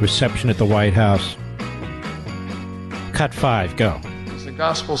 reception at the White House. Cut 5, go. As the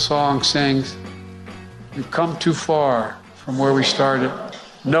gospel song sings, we've come too far from where we started.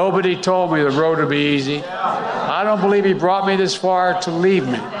 Nobody told me the road would be easy. I don't believe he brought me this far to leave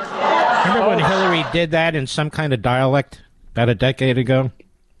me. Remember when Hillary did that in some kind of dialect about a decade ago?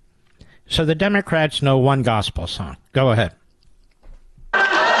 So the Democrats know one gospel song. Go ahead.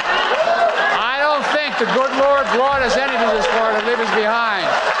 I don't think the good Lord brought us anything this far to leave us behind.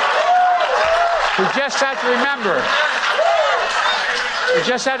 We just have to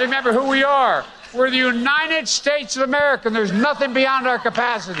remember who we are. We're the United States of America, and there's nothing beyond our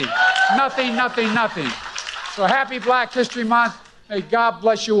capacity. Nothing, nothing, nothing. So happy Black History Month. May God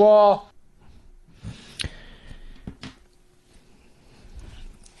bless you all.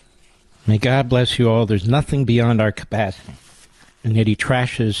 May God bless you all. There's nothing beyond our capacity. And yet he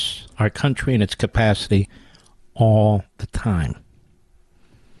trashes our country and its capacity all the time.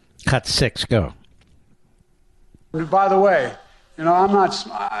 Cut 6, go. And by the way, you know, I'm not,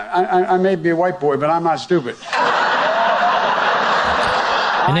 I may be a white boy, but I'm not stupid.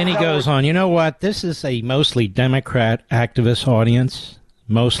 And then he goes on, you know what? This is a mostly Democrat activist audience,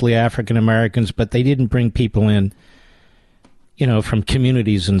 mostly African Americans, but they didn't bring people in, you know, from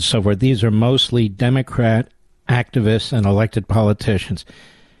communities and so forth. These are mostly Democrat activists and elected politicians.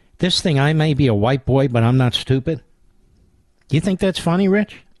 This thing, I may be a white boy, but I'm not stupid. You think that's funny,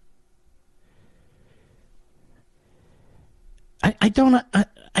 Rich? I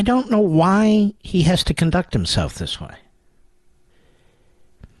don't know why he has to conduct himself this way.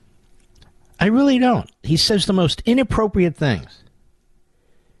 I really don't. He says the most inappropriate things.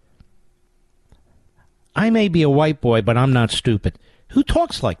 I may be a white boy, but I'm not stupid. Who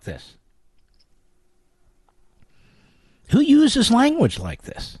talks like this? Who uses language like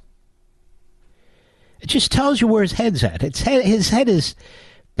this? It just tells you where his head's at. His head is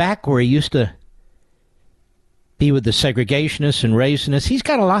back where he used to be with the segregationists and racist. He's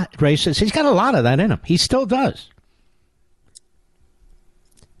got a lot of that in him. He still does.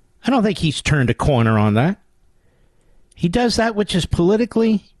 I don't think he's turned a corner on that. He does that which is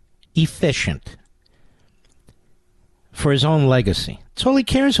politically efficient for his own legacy. That's all he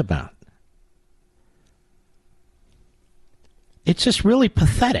cares about. It's just really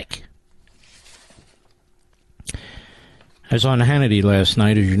pathetic. I was on Hannity last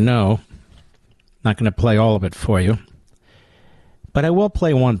night, as you know. Not going to play all of it for you, but I will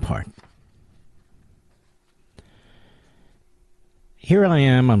play one part. Here I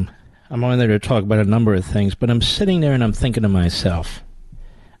am. I'm on there to talk about a number of things, but I'm sitting there and I'm thinking to myself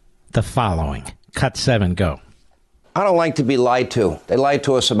the following. Cut 7, go. I don't like to be lied to. They lied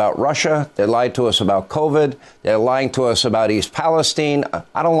to us about Russia. They lied to us about COVID. They're lying to us about East Palestine.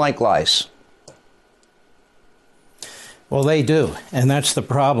 I don't like lies. Well, they do, and that's the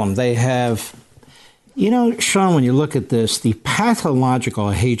problem. They have... You know, Sean, when you look at this, the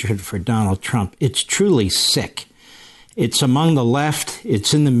pathological hatred for Donald Trump, it's truly sick. It's among the left.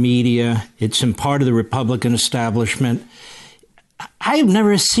 It's in the media. It's in part of the Republican establishment. I have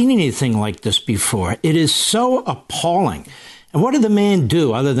never seen anything like this before. It is so appalling. And what did the man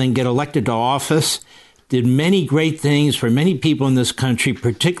do other than get elected to office? Did many great things for many people in this country,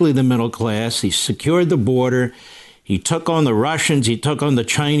 particularly the middle class. He secured the border. He took on the Russians, he took on the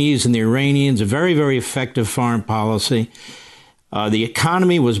Chinese and the Iranians, a very, very effective foreign policy. The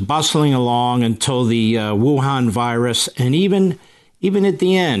economy was bustling along until the Wuhan virus, and even at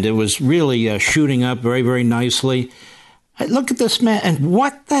the end, it was really shooting up very, very nicely. Look at this man, and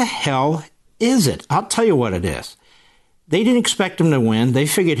what the hell is it? I'll tell you what it is. They didn't expect him to win. They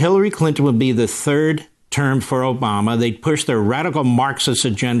figured Hillary Clinton would be the third term for Obama. They'd push their radical Marxist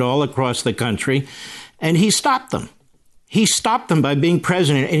agenda all across the country, and he stopped them. He stopped them by being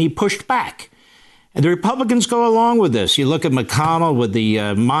president, and he pushed back. And the Republicans go along with this. You look at McConnell with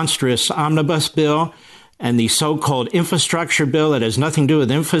the monstrous omnibus bill and the so-called infrastructure bill that has nothing to do with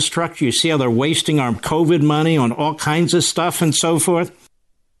infrastructure. You see how they're wasting our COVID money on all kinds of stuff and so forth.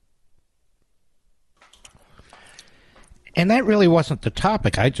 And that really wasn't the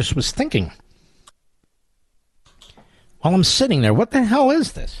topic. I just was thinking, while I'm sitting there, what the hell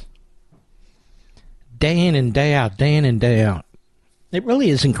is this? Day in and day out, day in and day out. It really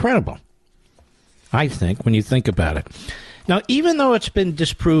is incredible, I think, when you think about it. Now, even though it's been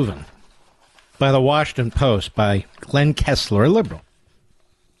disproven by the Washington Post, by Glenn Kessler, a liberal,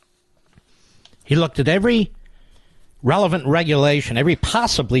 he looked at every relevant regulation, every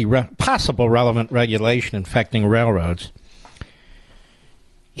possible relevant regulation affecting railroads.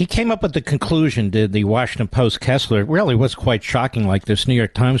 He came up with the conclusion, did the Washington Post Kessler, it really was quite shocking, like this New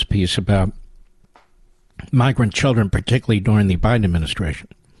York Times piece about migrant children, particularly during the Biden administration.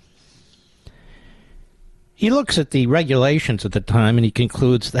 He looks at the regulations at the time and he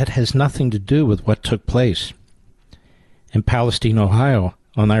concludes that has nothing to do with what took place in Palestine, Ohio,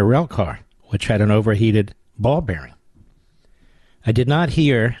 on that rail car, which had an overheated ball bearing. I did not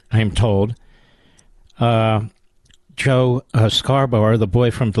hear, I am told, Joe Scarborough, the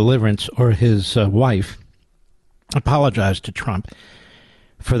boy from Deliverance, or his wife, apologize to Trump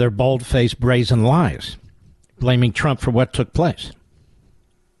for their bold-faced brazen lies, blaming Trump for what took place.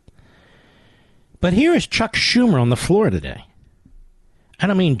 But here is Chuck Schumer on the floor today. I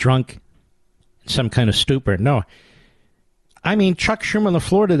don't mean drunk, some kind of stupor. No. I mean Chuck Schumer on the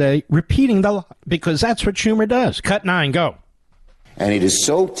floor today repeating the lie, because that's what Schumer does. Cut 9, go. And it is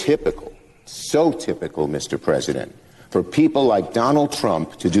so typical, Mr. President, for people like Donald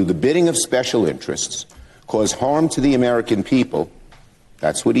Trump to do the bidding of special interests, cause harm to the American people.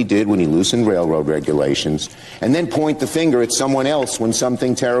 That's what he did when he loosened railroad regulations, and then point the finger at someone else when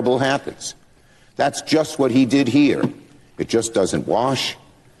something terrible happens. That's just what he did here. It just doesn't wash.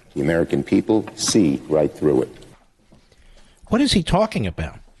 The American people see right through it. What is he talking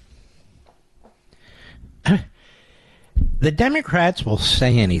about? The Democrats will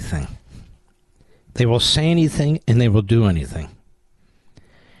say anything. They will say anything and they will do anything.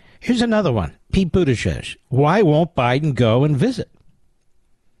 Here's another one. Pete Buttigieg. Why won't Biden go and visit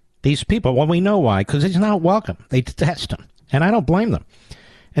these people? Well, we know why. Because he's not welcome. They detest him. And I don't blame them.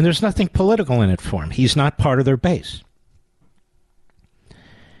 And there's nothing political in it for him. He's not part of their base.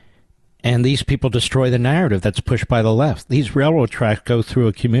 And these people destroy the narrative that's pushed by the left. These railroad tracks go through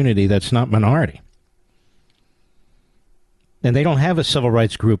a community that's not minority. And they don't have a civil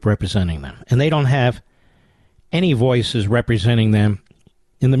rights group representing them. And they don't have any voices representing them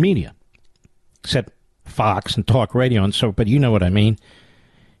in the media, except Fox and talk radio and so, but you know what I mean,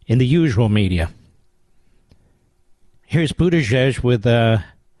 in the usual media. Here's Buttigieg with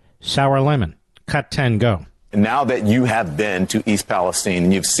Sour Lemon. Cut 10, go. And now that you have been to East Palestine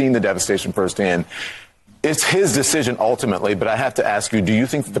and you've seen the devastation firsthand, it's his decision ultimately, but I have to ask you, do you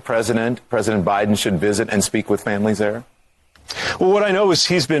think that the President Biden, should visit and speak with families there? Well, what I know is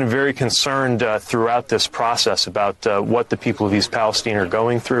he's been very concerned throughout this process about what the people of East Palestine are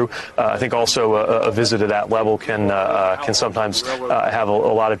going through. I think also a visit at that level can sometimes have a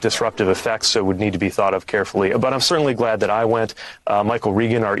lot of disruptive effects, so would need to be thought of carefully. But I'm certainly glad that I went. Michael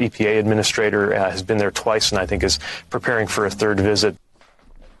Regan, our EPA administrator, has been there twice and I think is preparing for a third visit.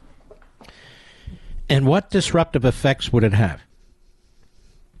 And what disruptive effects would it have?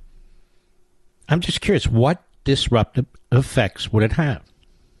 I'm just curious, what disruptive effects would it have?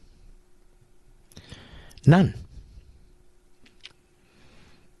 None.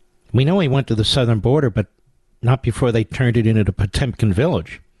 We know he went to the southern border, but not before they turned it into the Potemkin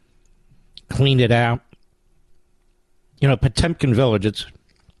Village. Cleaned it out. You know, Potemkin Village,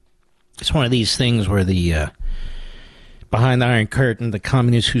 it's one of these things where the behind the Iron Curtain, the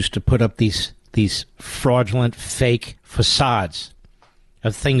communists used to put up these fraudulent, fake facades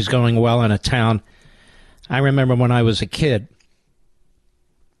of things going well in a town. I remember when I was a kid,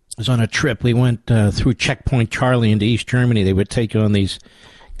 I was on a trip. We went through Checkpoint Charlie into East Germany. They would take you on these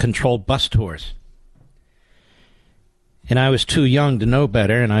controlled bus tours. And I was too young to know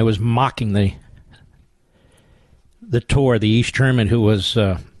better, and I was mocking the tour, the East German who was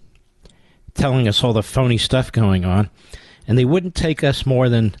telling us all the phony stuff going on. And they wouldn't take us more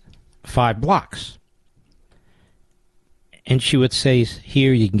than 5 blocks. And she would say,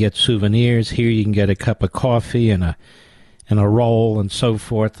 here you can get souvenirs, here you can get a cup of coffee and a roll and so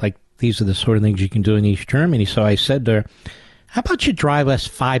forth. Like, these are the sort of things you can do in East Germany. So I said to her, how about you drive us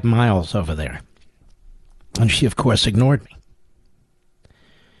 5 miles over there? And she, of course, ignored me.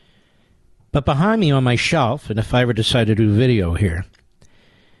 But behind me on my shelf, and if I ever decide to do video here,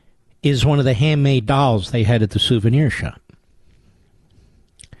 is one of the handmade dolls they had at the souvenir shop.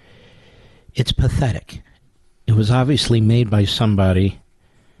 It's pathetic. It was obviously made by somebody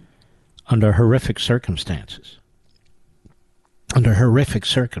under horrific circumstances. Under horrific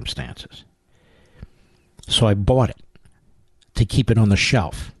circumstances. So I bought it to keep it on the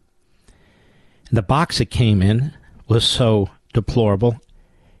shelf. And the box it came in was so deplorable,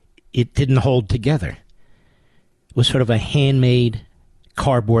 it didn't hold together. It was sort of a handmade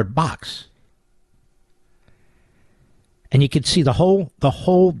cardboard box. And you could see the whole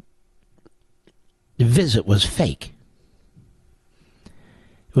visit was fake.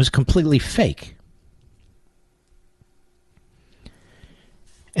 It was completely fake.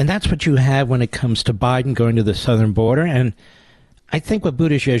 And that's what you have when it comes to Biden going to the southern border. And I think what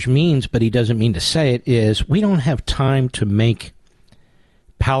Buttigieg means, but he doesn't mean to say it, is we don't have time to make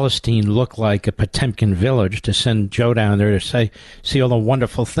Palestine look like a Potemkin village to send Joe down there to see all the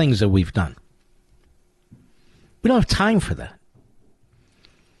wonderful things that we've done. We don't have time for that.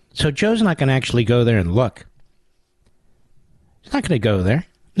 So Joe's not going to actually go there and look. He's not going to go there.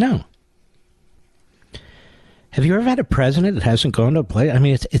 No. Have you ever had a president that hasn't gone to a place? I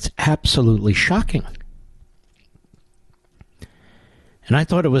mean, it's absolutely shocking. And I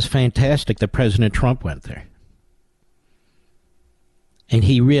thought it was fantastic that President Trump went there. And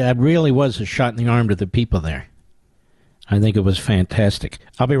he really was a shot in the arm to the people there. I think it was fantastic.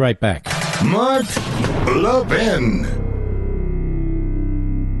 I'll be right back. Mark Levin.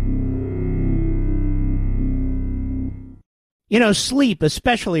 You know, sleep,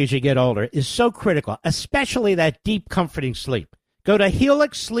 especially as you get older, is so critical, especially that deep, comforting sleep. Go to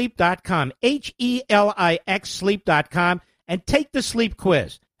HelixSleep.com, HELIX Sleep.com, and take the sleep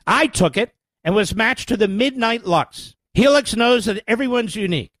quiz. I took it and was matched to the Midnight Lux. Helix knows that everyone's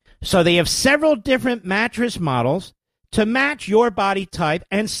unique, so they have several different mattress models to match your body type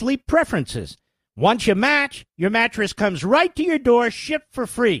and sleep preferences. Once you match, your mattress comes right to your door, shipped for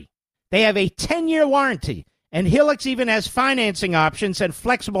free. They have a 10-year warranty. And Helix even has financing options and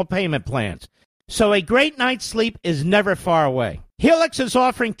flexible payment plans. So a great night's sleep is never far away. Helix is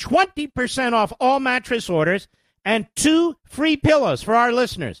offering 20% off all mattress orders and 2 free pillows for our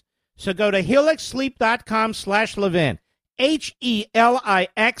listeners. So go to HelixSleep.com/Levin,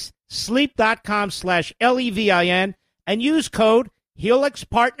 HELIX Sleep.com/LEVIN, and use code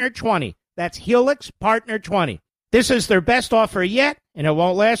HelixPartner20. That's HelixPartner20. This is their best offer yet, and it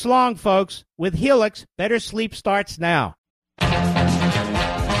won't last long, folks. With Helix, better sleep starts now.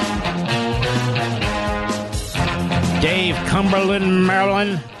 Dave, Cumberland,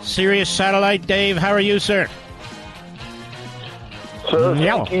 Maryland, Sirius Satellite. Dave, how are you, sir? Sir,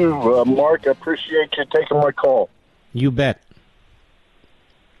 thank you, Mark. I appreciate you taking my call. You bet.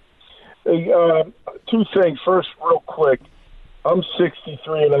 Hey, two things. First, real quick, I'm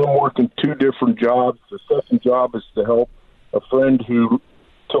 63 and I'm working two different jobs. The second job is to help a friend who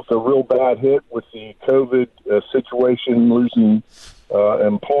took a real bad hit with the COVID situation, losing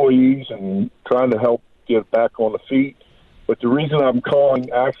employees and trying to help get back on the feet. But the reason I'm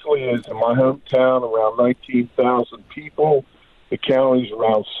calling actually is in my hometown, around 19,000 people. The county's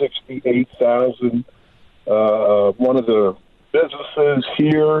around 68,000. One of the businesses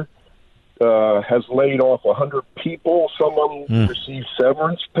here has laid off 100 people. Some of them receive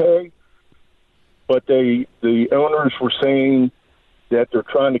severance pay. But the owners were saying that they're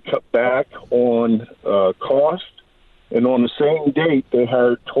trying to cut back on cost. And on the same date, they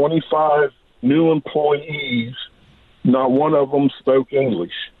hired 25 new employees. Not one of them spoke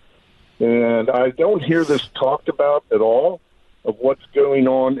English. And I don't hear this talked about at all of what's going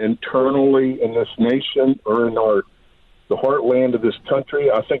on internally in this nation or in the heartland of this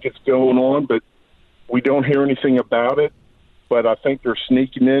country. I think it's going on, but we don't hear anything about it. But I think they're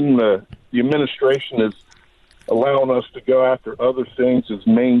sneaking in. The administration is allowing us to go after other things as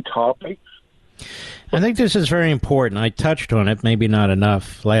main topics. I think this is very important. I touched on it, maybe not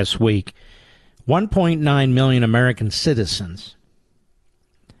enough, last week. 1.9 million American citizens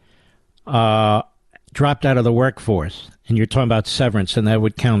dropped out of the workforce. And you're talking about severance, and that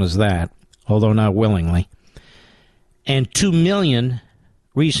would count as that, although not willingly. And 2 million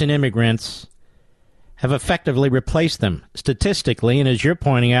recent immigrants have effectively replaced them statistically, and as you're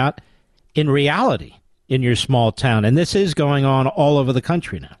pointing out, in reality in your small town. And this is going on all over the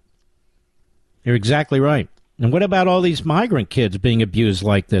country now. You're exactly right. And what about all these migrant kids being abused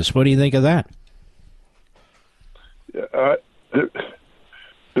like this? What do you think of that?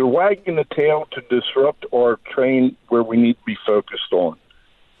 They're wagging the tail to disrupt our train where we need to be focused on.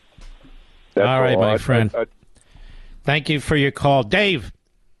 That's all right, my friend. Thank you for your call. Dave,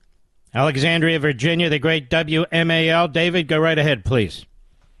 Alexandria, Virginia, the great WMAL. David, go right ahead, please.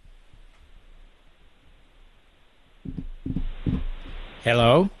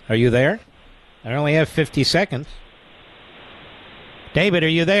 Hello? Are you there? I only have 50 seconds. David, are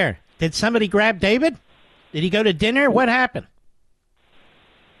you there? Did somebody grab David? Did he go to dinner? What happened?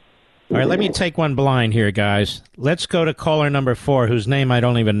 All right, let me take one blind here, guys. Let's go to caller number 4, whose name I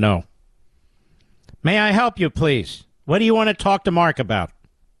don't even know. May I help you, please? What do you want to talk to Mark about?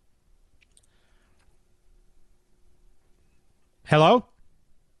 Hello?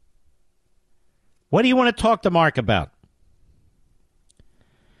 What do you want to talk to Mark about?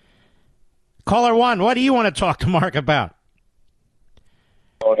 Caller 1, what do you want to talk to Mark about?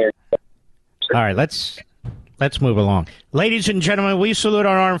 All right, let's move along. Ladies and gentlemen, we salute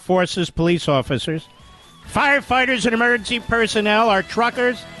our armed forces, police officers, firefighters and emergency personnel, our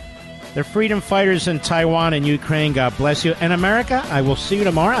truckers, the freedom fighters in Taiwan and Ukraine. God bless you. And America, I will see you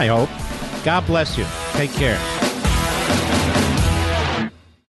tomorrow, I hope. God bless you. Take care.